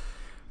 but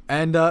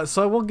And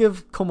so I will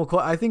give Colt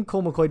McCoy. I think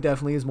Colt McCoy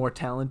definitely is more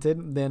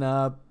talented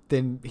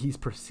than he's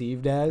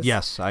perceived as.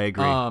 yes, I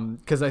agree.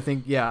 Because I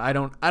think I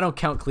don't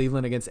count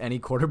Cleveland against any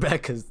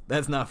quarterback, because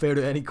that's not fair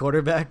to any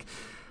quarterback.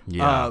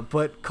 Yeah.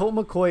 But Colt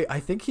McCoy, I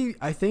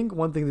think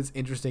one thing that's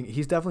interesting,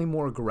 he's definitely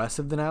more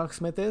aggressive than Alex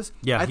Smith is.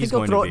 Yeah, I think he's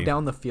he'll going throw to be. it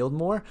down the field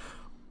more,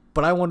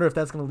 but I wonder if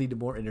that's going to lead to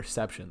more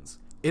interceptions.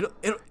 It'll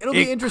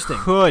be interesting.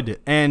 Could.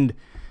 And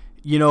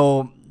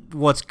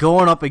what's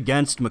going up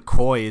against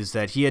McCoy is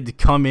that he had to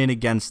come in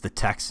against the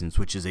Texans,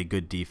 which is a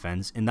good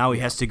defense, and now he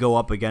has to go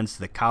up against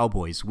the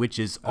Cowboys, which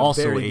is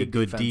also very a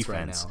good good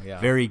defense defense. right now, yeah.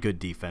 Very good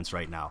defense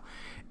right now.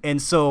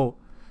 And so,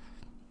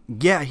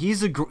 yeah,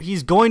 he's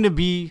going to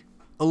be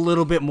a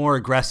little bit more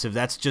aggressive.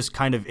 That's just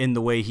kind of in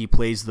the way he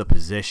plays the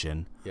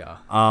position. Yeah.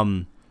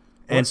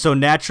 And so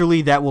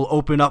naturally that will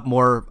open up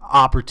more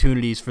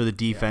opportunities for the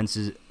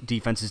defenses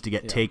to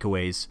get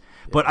takeaways.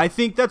 But I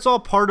think that's all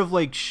part of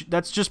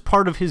that's just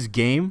part of his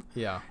game.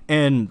 Yeah.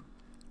 And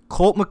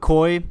Colt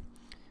McCoy,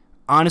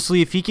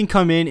 honestly, if he can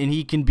come in and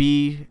he can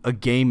be a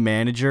game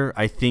manager,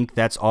 I think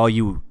that's all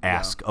you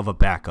ask of a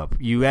backup.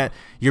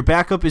 Your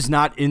backup is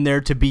not in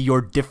there to be your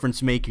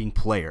difference-making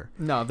player.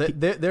 No,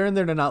 they're in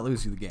there to not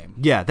lose you the game.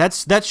 Yeah,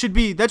 that should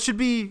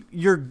be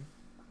your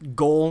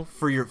goal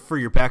for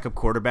your backup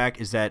quarterback,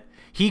 is that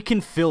he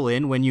can fill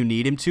in when you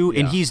need him to,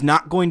 and he's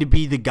not going to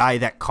be the guy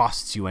that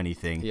costs you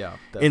anything. Yeah,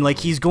 and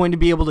he's going to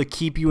be able to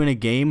keep you in a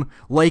game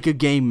like a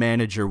game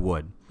manager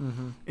would.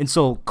 Mm-hmm. And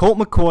so Colt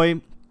McCoy,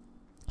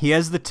 he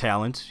has the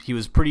talent. He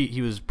was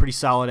pretty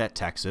solid at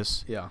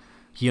Texas. Yeah.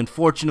 He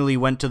unfortunately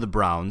went to the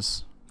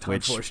Browns,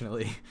 which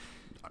Unfortunately.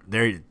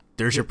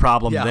 there's your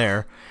problem Yeah.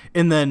 there.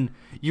 And then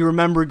you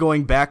remember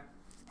going back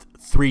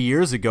 3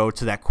 years ago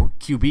to that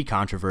QB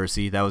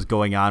controversy that was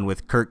going on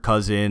with Kirk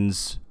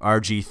Cousins,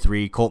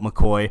 RG3, Colt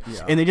McCoy,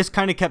 and they just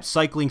kind of kept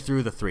cycling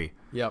through the three.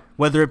 Yep.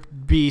 Whether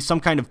it be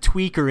some kind of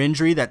tweak or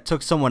injury that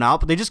took someone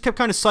out, but they just kept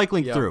kind of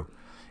cycling through.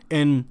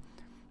 And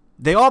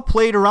they all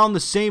played around the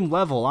same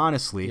level,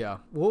 honestly. Yeah.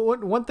 Well,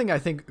 one thing I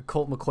think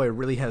Colt McCoy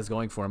really has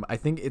going for him, I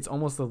think it's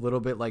almost a little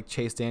bit like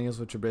Chase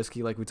Daniels with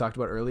Trubisky, like we talked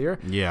about earlier.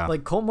 Yeah.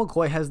 Like Colt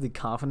McCoy has the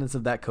confidence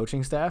of that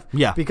coaching staff.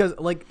 Yeah. Because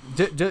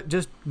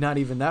just not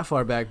even that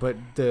far back, but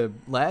the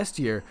last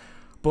year,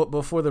 but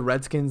before the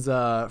Redskins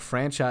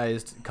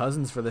franchised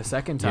Cousins for the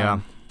second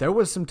time, there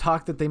was some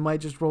talk that they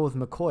might just roll with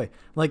McCoy.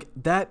 Like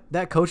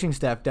that coaching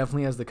staff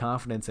definitely has the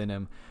confidence in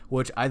him,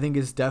 which I think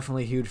is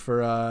definitely huge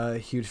for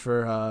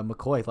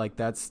McCoy. Like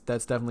that's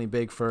definitely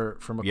big for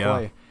McCoy.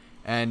 Yeah.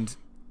 And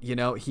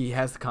he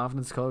has the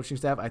confidence coaching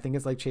staff. I think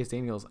it's like Chase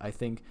Daniels. I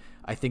think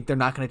they're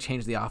not going to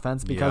change the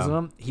offense because of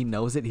him. He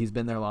knows it. He's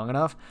been there long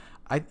enough.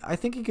 I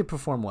think he could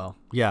perform well.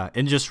 Yeah,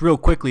 and just real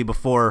quickly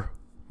before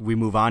we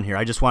move on here,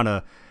 I just want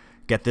to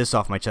get this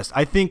off my chest.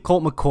 I think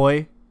Colt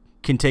McCoy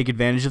can take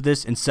advantage of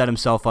this and set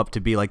himself up to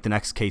be like the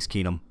next Case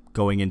Keenum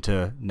going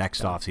into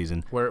next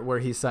offseason. Where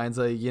he signs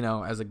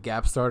as a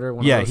gap starter.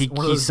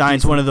 He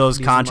signs one of those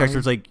contracts where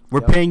it's like,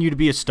 we're paying you to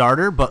be a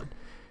starter, but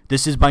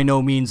this is by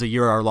no means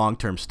you're our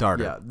long-term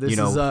starter. Yeah,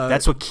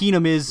 that's what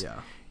Keenum is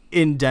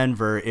in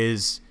Denver.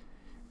 Is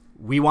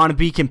we want to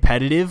be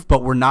competitive,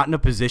 but we're not in a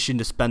position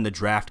to spend the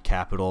draft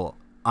capital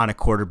on a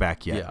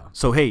quarterback yet. Yeah.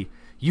 So hey,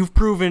 you've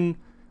proven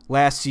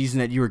last season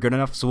that you were good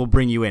enough, so we'll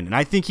bring you in. And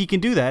I think he can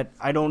do that.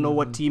 I don't know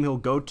what team he'll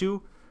go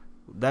to.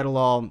 That'll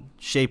all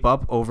shape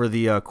up over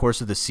the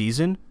course of the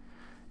season,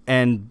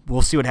 and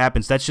we'll see what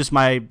happens. That's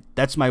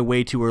my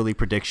way too early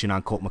prediction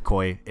on Colt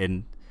McCoy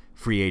in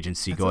free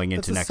agency going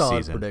into next solid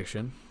season.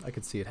 Prediction. I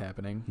could see it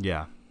happening.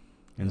 Yeah.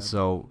 And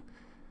so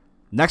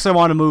next I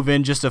want to move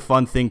in just a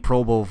fun thing,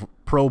 Pro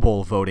Pro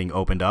Bowl voting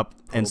opened up.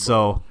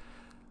 So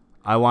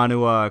I want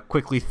to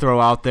quickly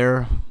throw out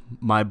there,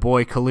 my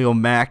boy Khalil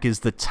Mack is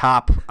the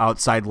top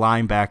outside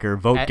linebacker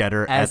vote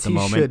getter at the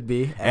moment. Should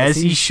be. As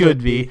he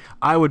should be.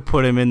 I would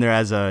put him in there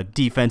as a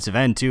defensive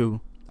end,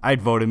 too.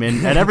 I'd vote him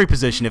in at every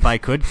position if I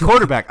could.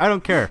 Quarterback, I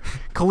don't care.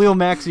 Khalil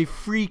Mack's a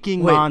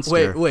freaking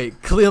monster.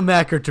 Wait. Khalil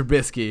Mack or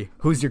Trubisky?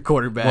 Who's your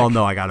quarterback? Well,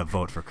 no, I gotta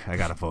vote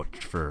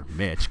for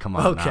Mitch. Come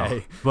on now.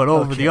 Okay. But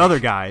over the other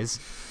guys.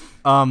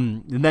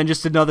 And then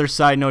just another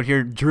side note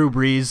here, Drew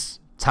Brees,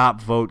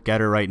 top vote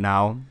getter right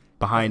now.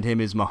 Behind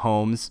him is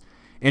Mahomes.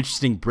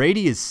 Interesting.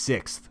 Brady is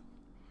 6th.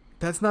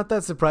 That's not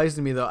that surprising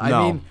to me, though.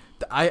 No.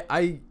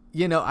 I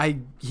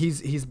mean,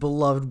 he's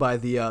beloved by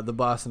the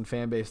Boston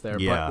fan base there.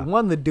 Yeah.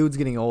 But the dude's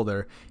getting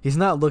older. He has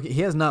not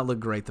looked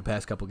great the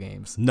past couple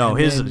games. No,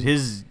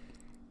 his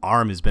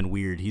arm has been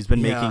weird. He's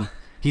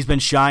been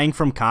shying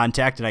from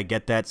contact, and I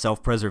get that,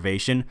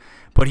 self-preservation,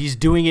 but he's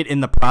doing it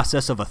in the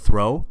process of a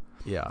throw.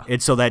 Yeah.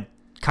 And so that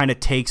kind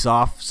of takes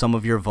off some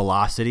of your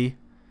velocity.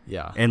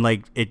 Yeah. And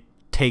like it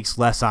takes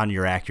less on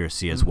your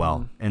accuracy as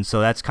well. And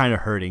so that's kind of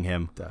hurting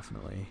him.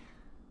 Definitely.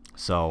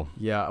 So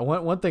yeah,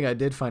 one thing I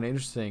did find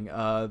interesting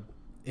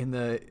in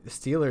the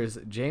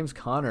Steelers, James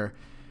Conner,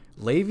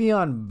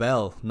 Le'Veon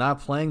Bell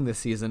not playing this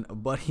season,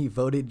 but he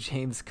voted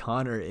James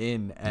Conner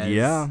in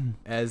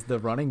as the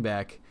running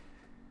back.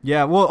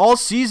 Yeah, well, all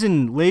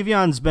season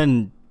Le'Veon's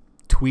been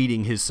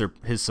tweeting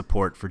his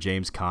support for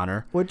James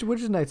Conner, which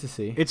is nice to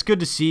see. It's good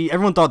to see.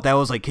 Everyone thought that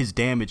was like his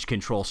damage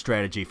control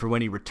strategy for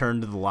when he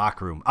returned to the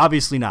locker room.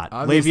 Obviously not.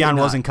 Le'Veon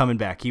wasn't coming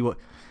back.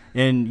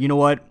 And you know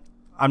what?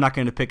 I'm not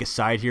going to pick a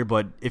side here,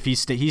 but if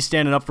he's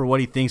standing up for what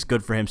he thinks,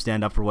 good for him.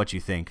 Stand up for what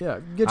you think. Yeah,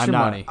 get your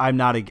money. I'm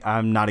not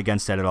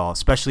against that at all,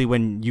 especially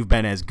when you've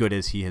been as good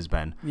as he has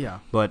been. Yeah.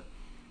 But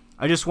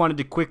I just wanted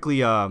to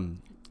quickly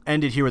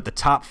end it here with the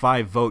top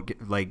 5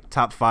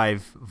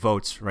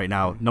 votes right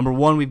now. Number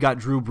 1, we've got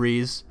Drew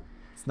Brees.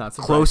 It's not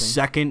surprising. Close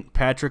second,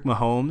 Patrick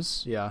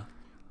Mahomes. Yeah.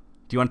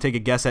 Do you want to take a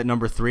guess at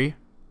number 3?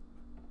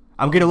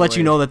 I'm going to let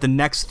you know that the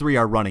next 3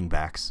 are running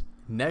backs.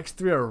 Next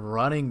 3 are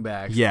running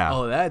backs. Yeah.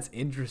 Oh, that's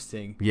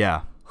interesting.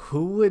 Yeah.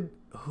 Who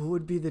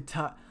would be the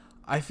top?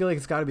 I feel like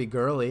it's got to be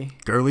Gurley.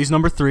 Gurley's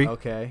number 3.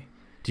 Okay.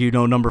 Do you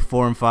know number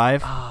 4 and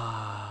 5?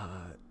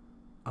 I'm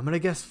going to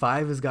guess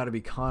 5 has got to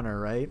be Connor,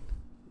 right?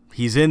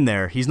 He's in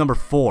there. He's number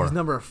 4. He's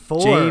number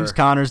 4. James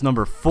Conner's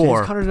number 4.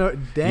 James Conner's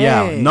dang.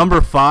 Yeah.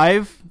 Number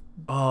 5.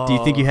 Oh. Do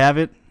you think you have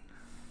it?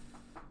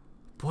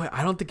 Boy,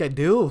 I don't think I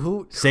do.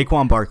 Who?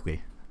 Saquon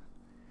Barkley.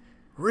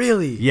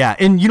 Really? Yeah,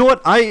 and you know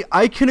what?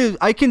 I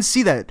can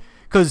see that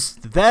because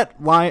that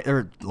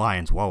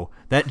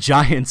that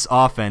Giants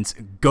offense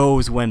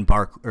goes when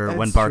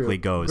Barkley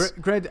goes.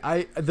 Greg,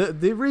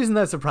 the reason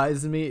that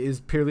surprises me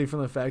is purely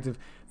from the fact of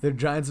the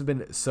Giants have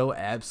been so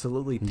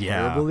absolutely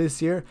terrible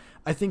this year.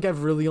 I think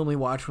I've really only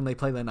watched when they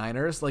play the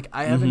Niners. Like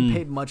I haven't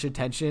paid much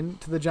attention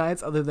to the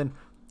Giants other than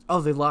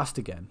they lost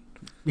again.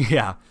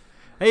 Yeah.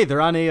 Hey,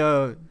 they're on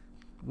a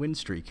win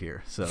streak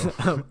here, so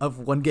of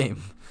 1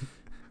 game.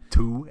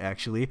 2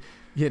 actually,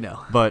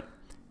 but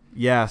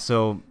yeah,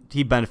 so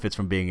he benefits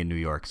from being in New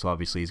York, so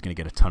obviously he's going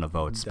to get a ton of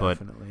votes.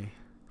 Definitely.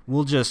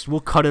 But we'll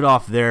cut it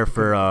off there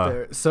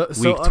for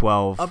week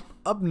 12.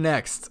 Up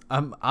next,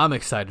 I'm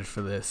excited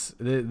for this.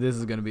 This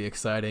is going to be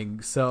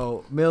exciting.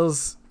 So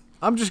Mills,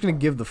 I'm just going to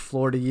give the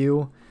floor to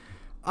you.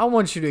 I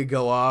want you to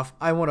go off.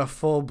 I want a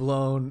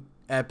full-blown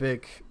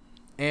epic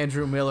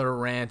Andrew Miller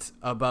rant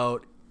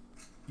about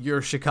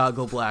your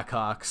Chicago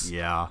Blackhawks.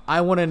 Yeah,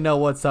 I want to know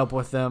what's up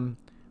with them.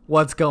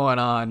 What's going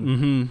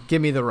on?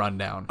 Give me the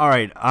rundown. All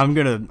right, I'm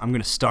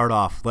gonna start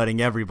off letting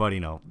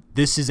everybody know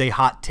this is a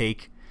hot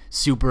take,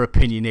 super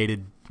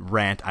opinionated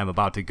rant I'm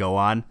about to go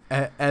on,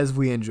 as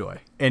we enjoy.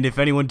 And if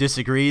anyone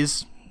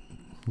disagrees,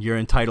 you're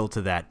entitled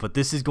to that. But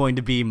this is going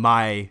to be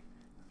my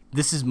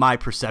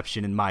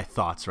perception and my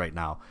thoughts right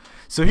now.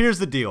 So here's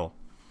the deal: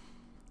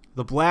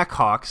 the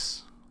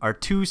Blackhawks are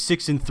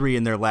 2-6-3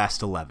 in their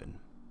last 11.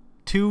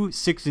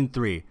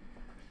 2-6-3.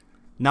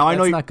 Now I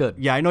know not good.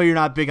 Yeah, I know you're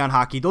not big on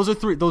hockey. Those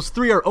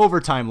 3 are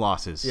overtime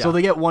losses, so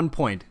they get 1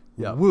 point.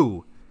 Yeah.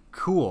 Woo,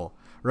 cool,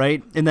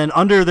 right? And then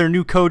under their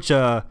new coach,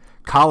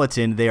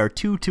 Colleton, they are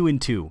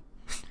 2-2-2.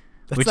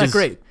 That's not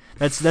great.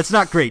 That's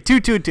not great.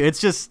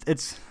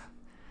 2-2-2.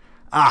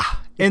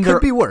 It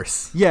could be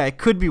worse. Yeah, it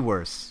could be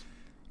worse.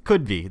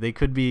 Could be. They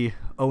could be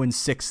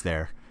 0-6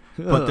 there,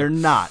 but they're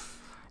not.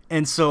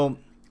 And so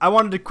I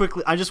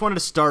just wanted to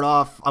start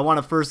off. I want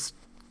to first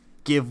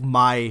give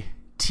my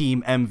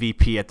team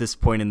MVP at this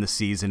point in the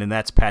season, and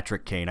that's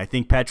Patrick Kane. I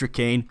think Patrick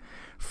Kane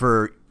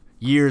for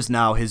years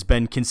now has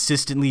been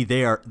consistently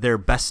their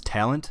best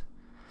talent.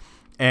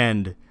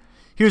 And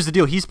here's the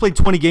deal. He's played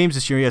 20 games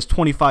this year. He has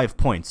 25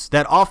 points.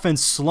 That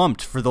offense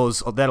slumped for that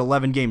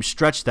 11-game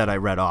stretch that I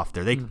read off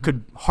there. They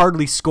could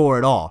hardly score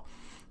at all.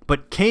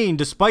 But Kane,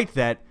 despite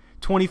that,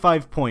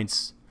 25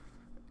 points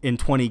in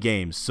 20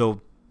 games.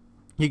 So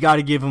I got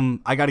to give him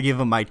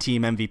my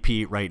team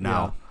MVP right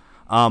now.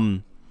 Yeah.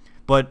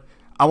 But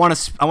I want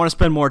to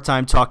spend more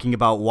time talking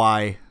about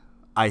why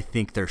I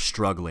think they're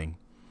struggling.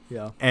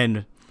 Yeah.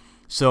 And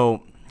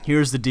so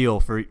here's the deal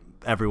for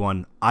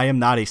everyone. I am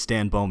not a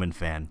Stan Bowman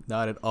fan.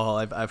 Not at all.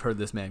 I've heard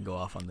this man go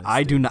off on this.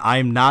 I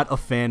am not a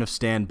fan of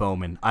Stan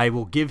Bowman. I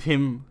will give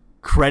him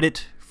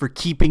credit for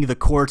keeping the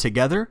core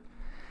together,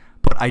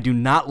 but I do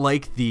not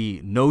like the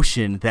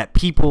notion that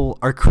people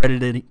are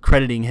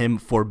crediting him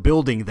for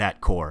building that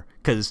core,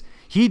 because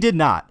he did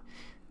not.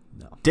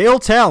 No. Dale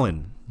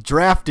Talon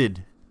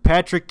drafted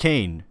Patrick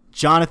Kane,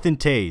 Jonathan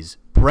Toews,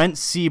 Brent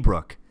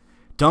Seabrook,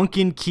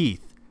 Duncan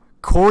Keith,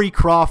 Corey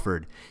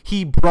Crawford.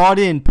 He brought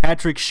in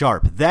Patrick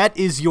Sharp. That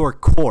is your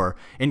core.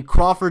 And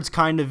Crawford's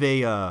kind of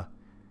a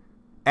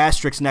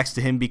asterisk next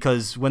to him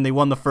because when they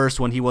won the first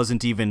one, he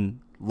wasn't even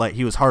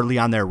he was hardly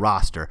on their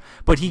roster.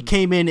 But he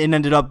came in and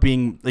ended up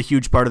being a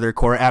huge part of their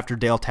core after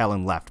Dale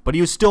Talon left. But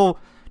he was still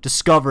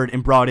discovered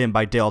and brought in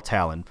by Dale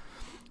Talon.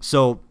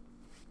 So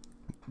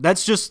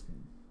that's just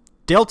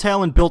Dale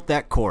Talon built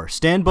that core.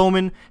 Stan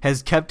Bowman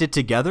has kept it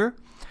together.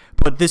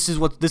 But this is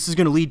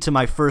going to lead to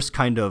my first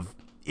kind of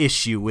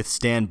issue with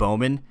Stan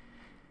Bowman,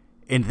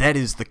 and that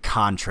is the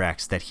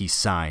contracts that he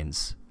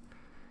signs.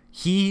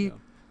 He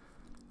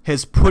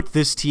has put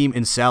this team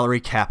in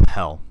salary cap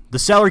hell. The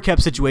salary cap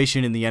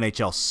situation in the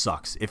NHL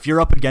sucks. If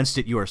you're up against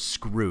it, you are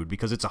screwed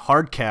because it's a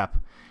hard cap,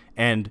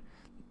 and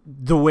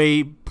the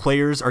way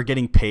players are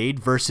getting paid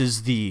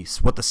versus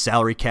what the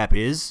salary cap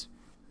is,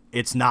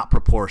 it's not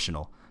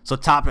proportional. So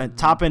top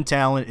end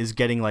talent is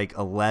getting like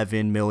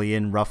 $11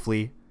 million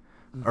roughly,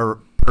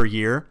 or per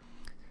year.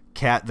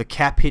 The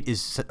cap hit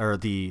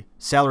the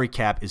salary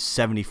cap is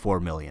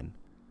 $74 million.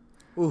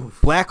 Oof.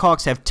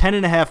 Blackhawks have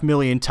 $10.5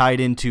 million tied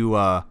into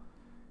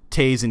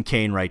Toews and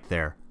Kane right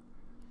there.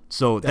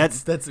 So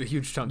that's a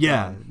huge chunk.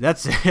 Yeah,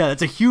 that's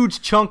a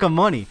huge chunk of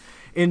money.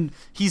 And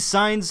he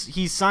signs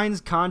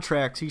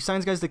contracts. He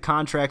signs guys to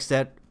contracts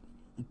that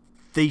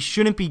they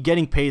shouldn't be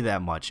getting paid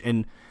that much.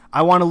 And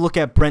I want to look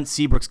at Brent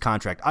Seabrook's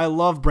contract. I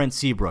love Brent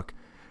Seabrook,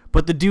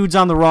 but the dude's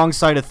on the wrong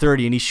side of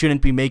 30, and he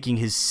shouldn't be making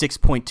his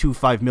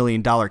 $6.25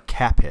 million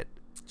cap hit.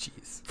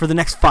 Jeez. For the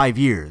next 5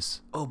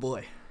 years. Oh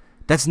boy.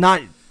 That's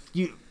not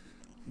you.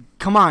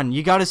 Come on,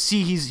 you got to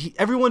see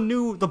everyone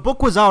knew the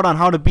book was out on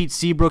how to beat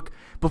Seabrook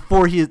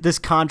before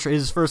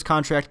his first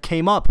contract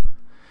came up.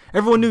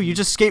 Everyone knew you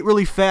just skate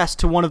really fast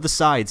to one of the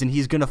sides and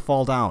he's going to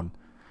fall down.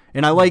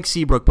 And I like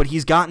Seabrook, but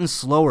he's gotten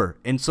slower,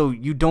 and so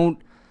you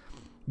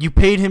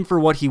paid him for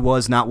what he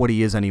was, not what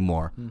he is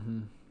anymore.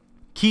 Mm-hmm.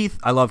 Keith,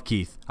 I love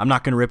Keith. I'm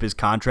not going to rip his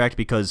contract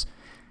because,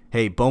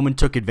 hey, Bowman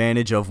took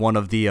advantage of one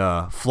of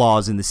the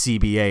flaws in the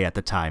CBA at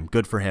the time.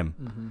 Good for him.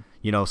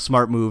 Mm-hmm.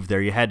 Smart move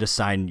there. You had to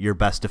sign your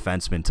best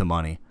defenseman to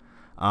money.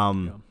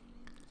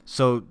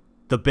 So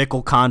the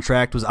Bickle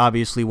contract was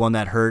obviously one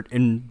that hurt.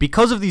 And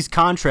because of these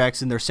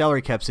contracts and their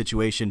salary cap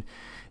situation,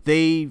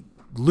 they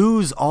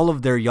lose all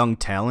of their young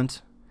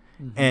talent.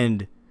 Mm-hmm.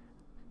 And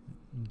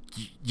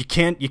you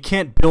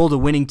can't build a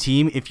winning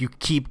team if you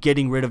keep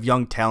getting rid of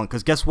young talent,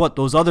 because guess what?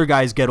 Those other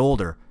guys get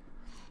older.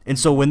 And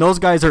so when those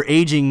guys are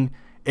aging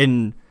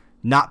and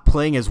not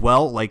playing as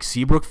well, like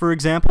Seabrook, for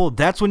example,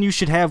 that's when you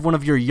should have one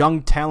of your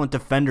young talent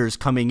defenders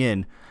coming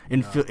in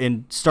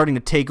and starting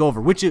to take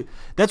over,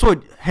 that's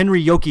what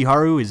Henry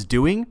Jokiharju is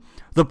doing.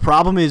 The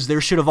problem is there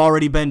should have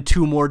already been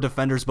 2 more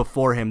defenders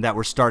before him that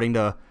were starting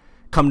to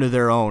come into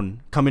their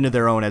own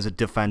as a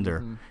defender.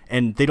 Mm-hmm.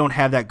 And they don't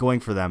have that going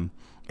for them.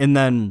 And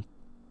then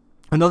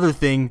another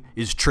thing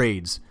is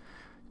trades.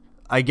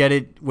 I get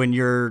it. When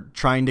you're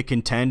trying to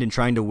contend and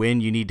trying to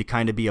win, you need to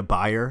kind of be a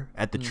buyer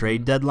at the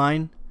trade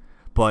deadline.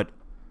 But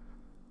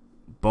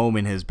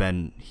Bowman has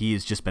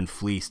just been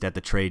fleeced at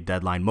the trade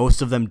deadline.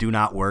 Most of them do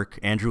not work.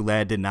 Andrew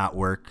Ladd did not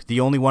work. The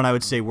only one I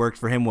would say worked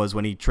for him was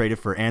when he traded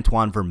for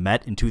Antoine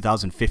Vermette in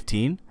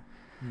 2015.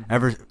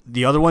 Mm-hmm.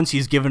 The other ones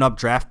he's given up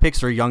draft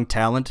picks or young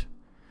talent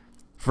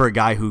for a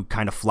guy who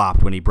kind of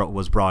flopped when he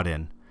was brought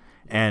in.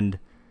 And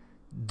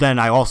then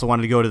I also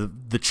wanted to go to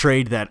the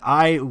trade that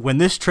when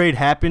this trade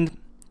happened,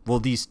 well,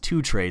 these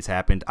 2 trades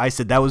happened, I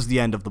said that was the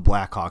end of the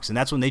Blackhawks. And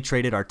that's when they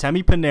traded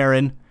Artemi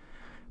Panarin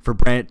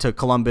to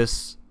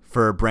Columbus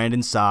for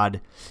Brandon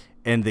Saad.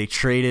 And they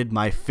traded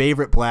my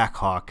favorite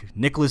Blackhawk,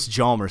 Nicholas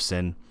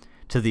Hjalmarsson,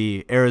 to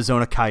the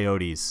Arizona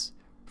Coyotes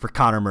for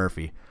Connor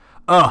Murphy.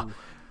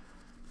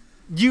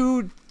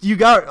 You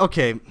got,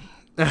 okay,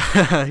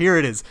 here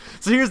it is.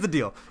 So here's the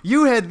deal.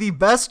 You had the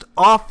best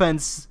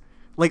offensive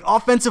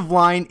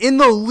line in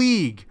the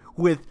league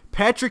with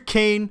Patrick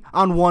Kane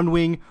on one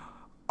wing,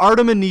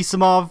 Artem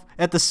Anisimov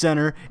at the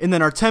center, and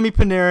then Artemi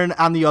Panarin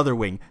on the other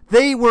wing.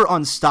 They were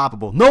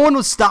unstoppable. No one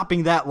was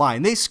stopping that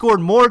line. They scored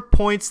more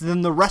points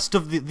than the rest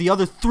of the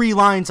other 3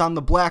 lines on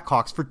the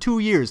Blackhawks for 2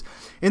 years.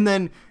 And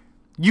then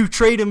you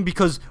trade him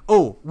because,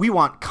 we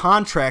want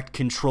contract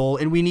control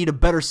and we need a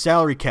better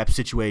salary cap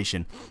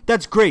situation.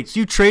 That's great. So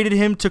you traded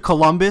him to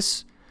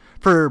Columbus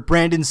for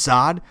Brandon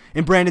Saad,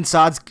 and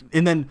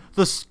then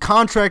the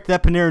contract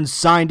that Panarin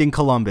signed in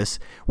Columbus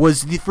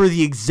was for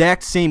the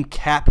exact same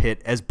cap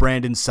hit as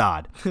Brandon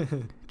Saad,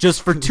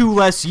 just for 2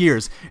 less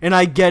years. And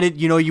I get it,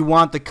 you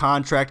want the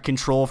contract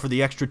control for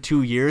the extra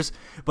 2 years,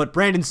 but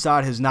Brandon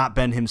Saad has not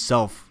been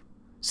himself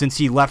since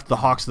he left the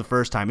Hawks the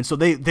first time, and so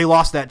they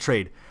lost that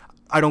trade.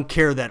 I don't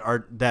care that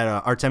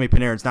Artemi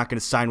Panarin's not going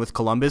to sign with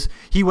Columbus.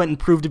 He went and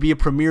proved to be a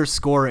premier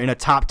scorer and a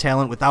top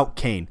talent without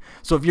Kane.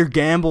 So if your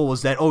gamble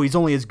was that, he's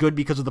only as good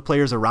because of the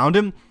players around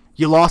him,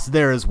 you lost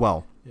there as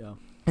well. Yeah.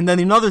 And then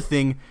another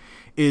thing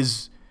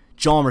is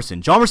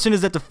Hjalmarsson. Hjalmarsson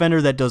is that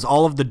defender that does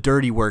all of the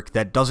dirty work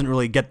that doesn't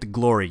really get the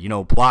glory,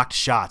 blocked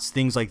shots,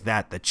 things like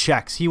that, the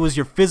checks. He was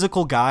your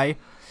physical guy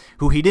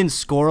who he didn't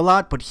score a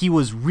lot, but he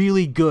was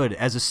really good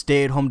as a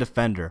stay-at-home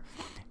defender.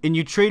 And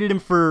you traded him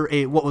for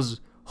what was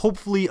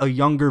hopefully a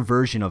younger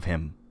version of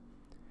him.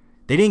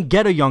 They didn't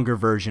get a younger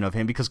version of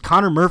him because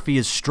Connor Murphy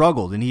has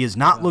struggled and he has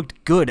not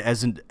looked good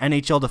as an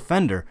NHL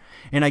defender.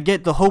 And I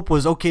get the hope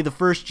was, okay, the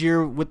first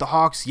year with the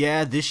Hawks,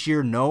 yeah, this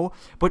year, no.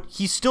 But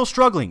he's still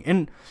struggling.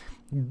 And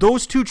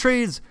those two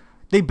trades,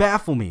 they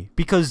baffle me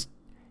because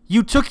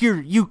you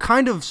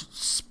kind of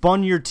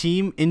spun your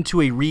team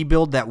into a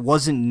rebuild that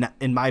wasn't,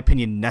 in my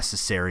opinion,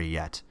 necessary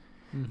yet.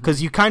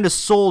 Because you kind of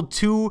sold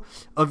two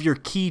of your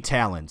key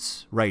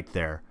talents right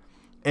there.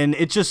 And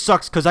it just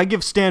sucks because I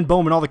give Stan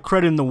Bowman all the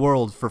credit in the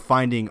world for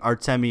finding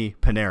Artemi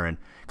Panarin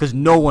because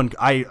no one,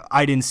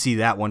 I didn't see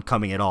that one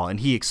coming at all. And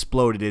he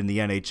exploded in the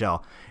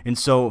NHL. And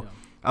so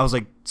I was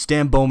like,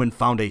 Stan Bowman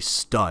found a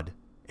stud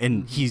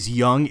and he's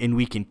young and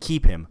we can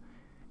keep him.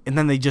 And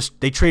then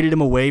they traded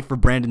him away for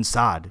Brandon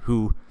Saad,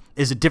 who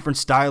is a different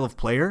style of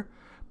player,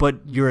 but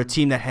you're a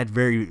team that had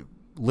very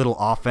little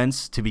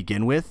offense to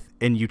begin with,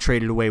 and you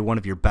traded away one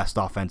of your best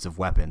offensive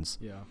weapons.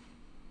 Yeah.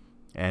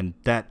 And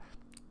that,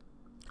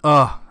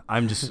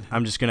 I'm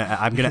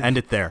gonna end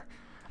it there.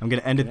 I'm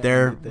gonna end it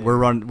there. We're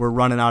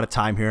running out of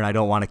time here, and I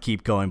don't want to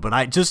keep going, but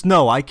I just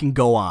know I can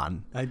go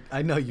on.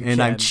 I know you can.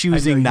 And I'm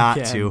choosing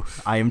not to.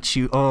 I am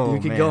you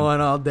can go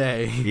on all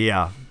day.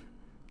 Yeah.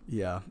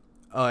 Yeah.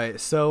 All right,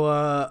 so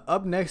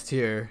up next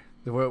here,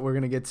 we're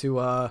going to get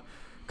to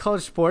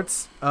college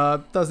sports.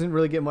 Doesn't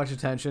really get much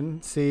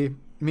attention. See,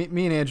 me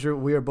and Andrew,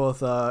 we are both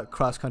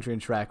cross-country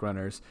and track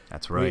runners.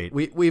 That's right.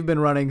 We've been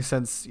running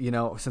since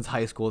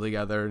high school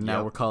together.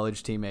 Now we're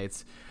college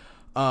teammates.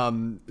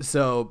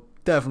 So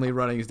definitely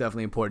running is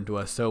definitely important to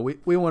us. So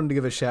we wanted to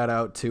give a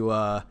shout-out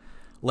to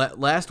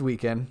last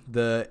weekend,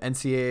 the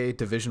NCAA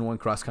Division I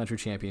cross-country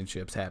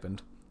championships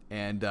happened.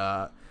 And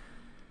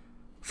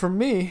for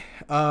me,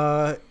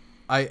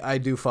 I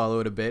do follow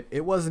it a bit.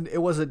 It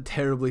wasn't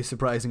terribly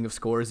surprising of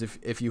scores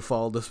if you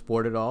follow the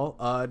sport at all.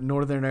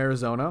 Northern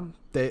Arizona,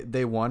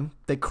 they won.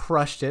 They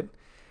crushed it.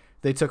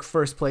 They took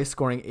first place,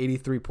 scoring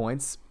 83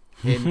 points.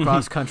 In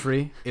cross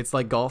country, it's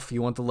like golf.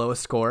 You want the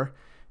lowest score.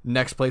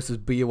 Next place was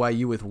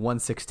BYU with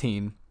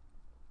 116.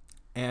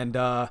 And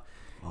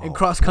in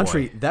cross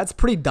country, that's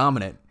pretty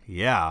dominant.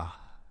 Yeah.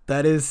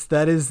 That is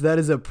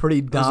a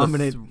pretty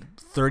dominant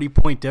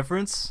 30-point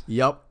difference?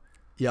 Yep.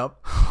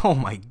 Oh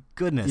my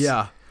goodness.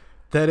 Yeah.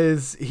 That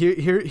is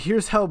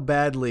here's how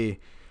badly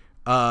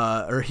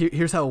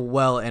here's how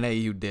well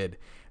NAU did.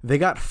 They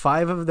got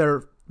 5 of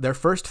their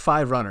first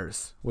 5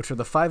 runners, which are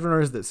the 5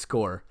 runners that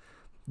score.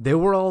 They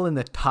were all in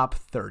the top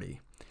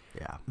 30.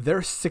 Yeah.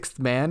 Their 6th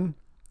man,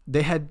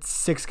 they had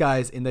 6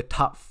 guys in the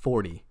top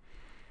 40.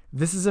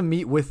 This is a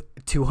meet with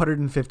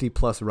 250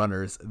 plus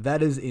runners.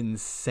 That is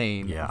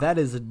insane. Yeah. That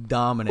is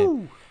dominant.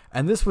 Ooh.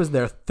 And this was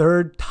their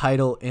 3rd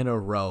title in a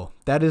row.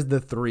 That is the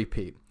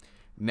three-peat.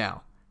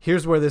 Now,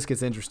 here's where this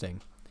gets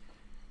interesting.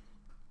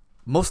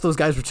 Most of those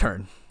guys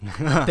return.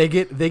 They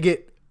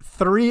get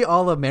 3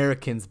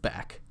 All-Americans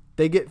back.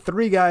 They get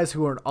 3 guys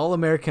who earned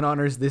All-American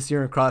honors this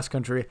year in cross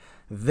country.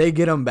 They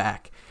get them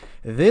back.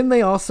 Then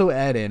they also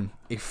add in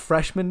a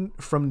freshman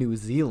from New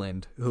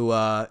Zealand who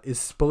is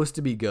supposed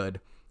to be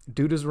good.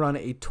 Dude has run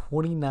a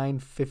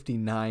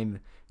 29:59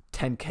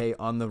 10K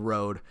on the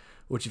road,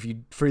 which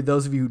for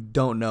those of you who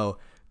don't know,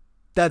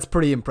 that's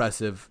pretty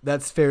impressive.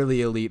 That's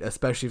fairly elite,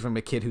 especially from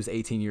a kid who's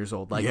 18 years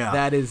old.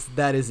 That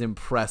is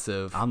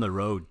impressive. On the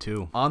road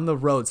too. On the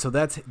road. So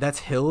that's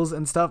hills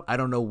and stuff. I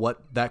don't know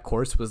what that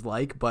course was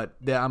like, but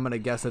I'm gonna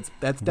guess that's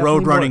definitely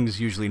road running is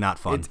usually not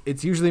fun.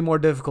 It's usually more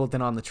difficult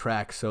than on the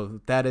track.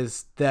 So that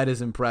is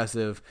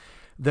impressive.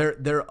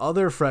 Their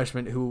other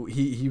freshman who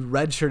he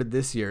redshirted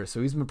this year,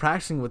 so he's been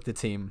practicing with the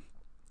team,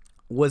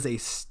 was a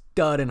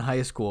stud in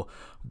high school.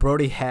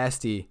 Brody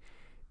Hasty.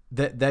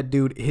 That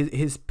dude,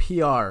 his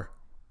PR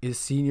is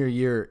senior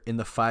year in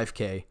the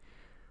 5K,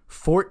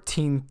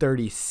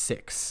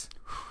 14:36.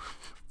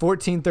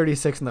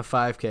 14:36 in the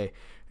 5K.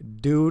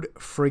 Dude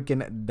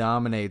freaking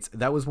dominates.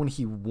 That was when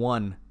he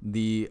won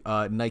the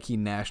Nike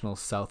National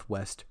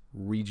Southwest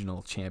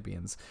Regional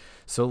Champions.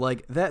 So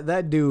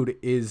that dude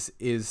is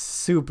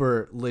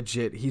super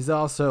legit. He's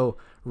also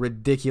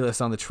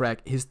ridiculous on the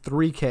track. His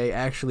 3K,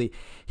 actually,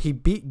 he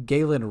beat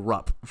Galen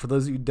Rupp. For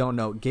those of you who don't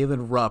know,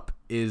 Galen Rupp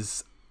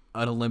is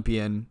an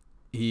Olympian.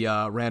 He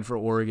ran for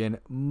Oregon,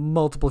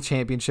 multiple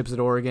championships at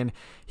Oregon.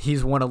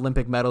 He's won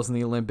Olympic medals in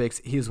the Olympics.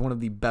 He is one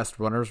of the best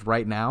runners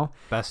right now.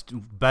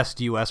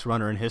 Best U.S.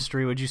 runner in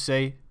history, would you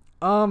say?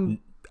 I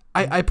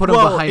put him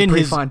behind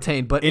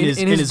Prefontaine, but in his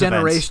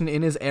generation, events.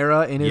 In his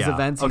era, in his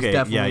events,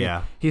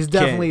 he's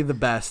definitely the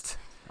best.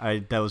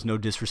 That was no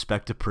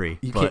disrespect to Pre.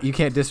 You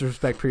can't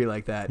disrespect Pre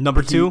like that.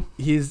 Number two?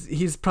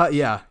 He's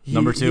probably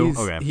number two.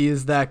 Okay. He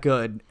is that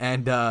good,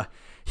 and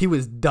he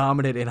was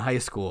dominant in high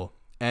school.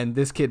 And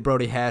this kid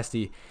Brody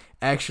Hasty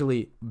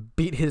actually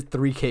beat his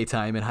 3K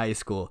time in high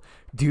school.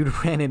 Dude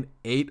ran an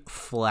 8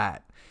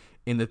 flat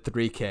in the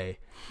 3K.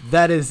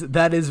 That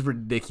is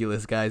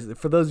ridiculous, guys.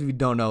 For those of you who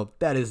don't know,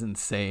 that is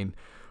insane.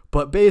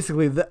 But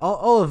basically,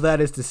 all of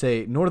that is to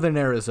say, Northern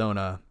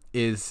Arizona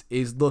is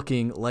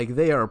looking like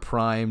they are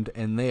primed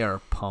and they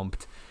are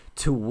pumped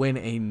to win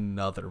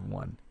another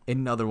one.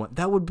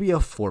 That would be a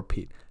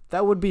 4-peat.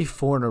 That would be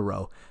 4 in a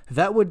row.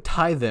 That would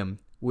tie them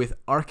with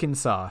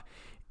Arkansas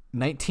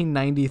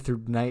 1990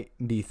 through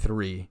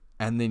 93,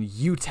 and then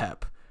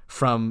UTEP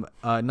from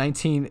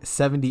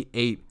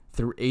 1978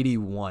 through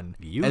 81.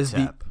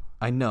 UTEP?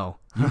 I know.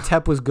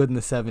 UTEP was good in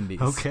the 70s.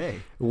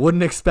 Okay.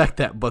 Wouldn't expect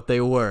that, but they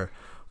were.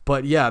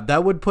 But yeah,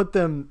 that would put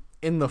them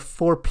in the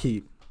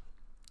 4-peat.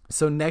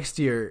 So next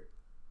year,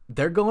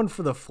 they're going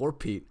for the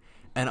 4-peat.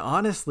 And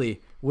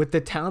honestly, with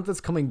the talent that's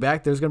coming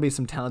back, there's going to be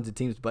some talented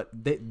teams, but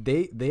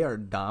they are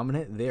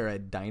dominant. They are a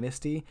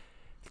dynasty.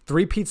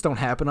 3-peats don't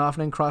happen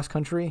often in cross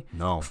country.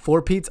 No.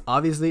 4-peats,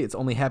 obviously, it's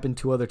only happened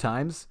 2 other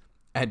times.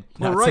 And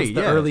since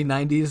the early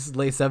 90s,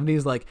 late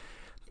 70s, like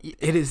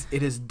it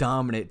is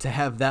dominant. To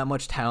have that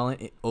much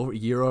talent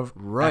year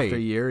after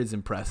year is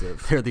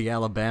impressive. They're the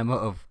Alabama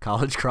of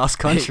college cross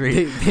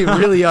country. They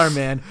really are,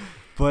 man.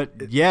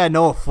 But yeah,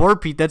 no, a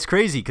 4-peat, that's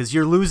crazy because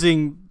you're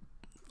losing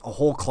a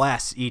whole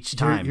class each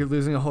time. You're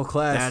losing a whole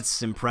class.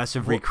 That's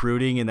impressive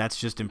recruiting, and that's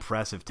just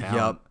impressive talent.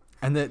 Yep.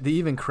 And the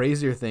even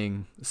crazier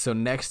thing, so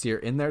next year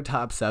in their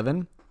top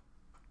 7,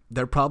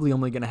 they're probably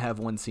only going to have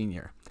 1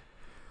 senior.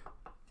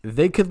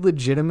 They could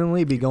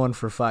legitimately be going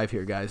for 5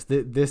 here, guys.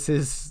 This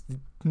is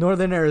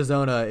Northern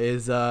Arizona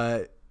is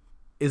a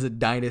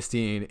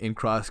dynasty in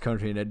cross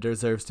country, and it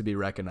deserves to be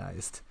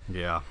recognized.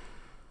 Yeah.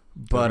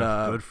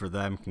 But good for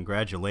them.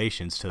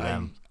 Congratulations to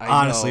them. I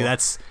Honestly, know.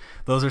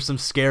 those are some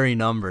scary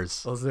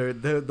numbers.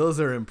 Those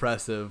are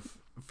impressive.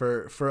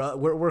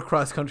 We're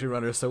cross country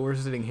runners, so we're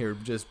sitting here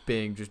just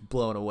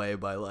blown away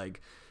by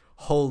like,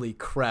 holy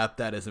crap,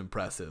 that is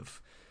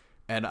impressive.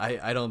 And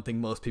I don't think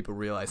most people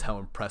realize how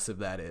impressive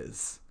that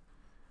is.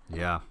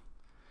 Yeah.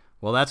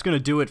 Well, that's going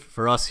to do it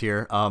for us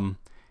here.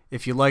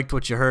 If you liked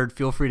what you heard,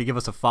 feel free to give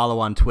us a follow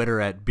on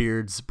Twitter at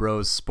Beards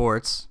Bros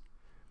Sports.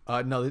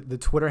 No, the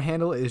Twitter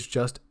handle is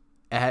just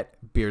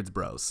at Beards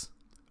Bros.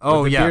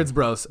 Oh, yeah. Beards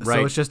Bros. Right.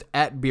 So it's just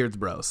at Beards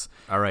Bros.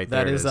 All right.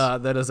 That is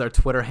our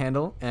Twitter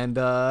handle. And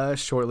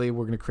shortly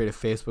we're going to create a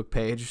Facebook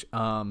page.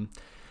 We're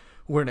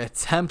going to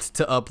attempt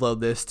to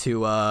upload this to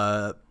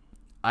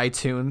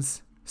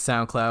iTunes,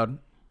 SoundCloud,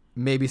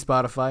 maybe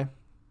Spotify.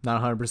 Not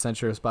 100%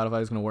 sure if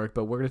Spotify is going to work,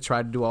 but we're going to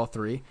try to do all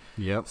 3.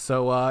 Yep.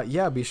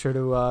 So be sure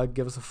to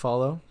give us a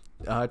follow.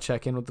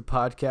 Check in with the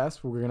podcast.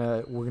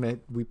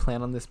 We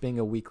plan on this being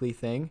a weekly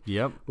thing.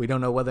 Yep. We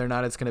don't know whether or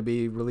not it's going to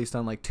be released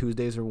on like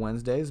Tuesdays or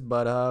Wednesdays,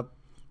 but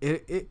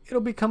it'll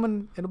be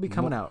coming. It'll be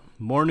coming out.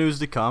 More news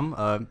to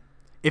come.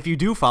 If you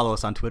do follow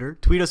us on Twitter,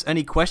 tweet us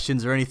any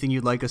questions or anything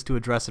you'd like us to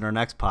address in our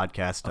next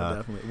podcast.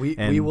 Definitely.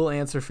 We will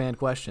answer fan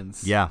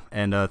questions. Yeah.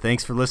 And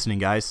thanks for listening,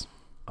 guys.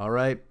 All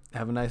right.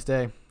 Have a nice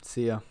day.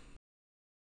 See ya.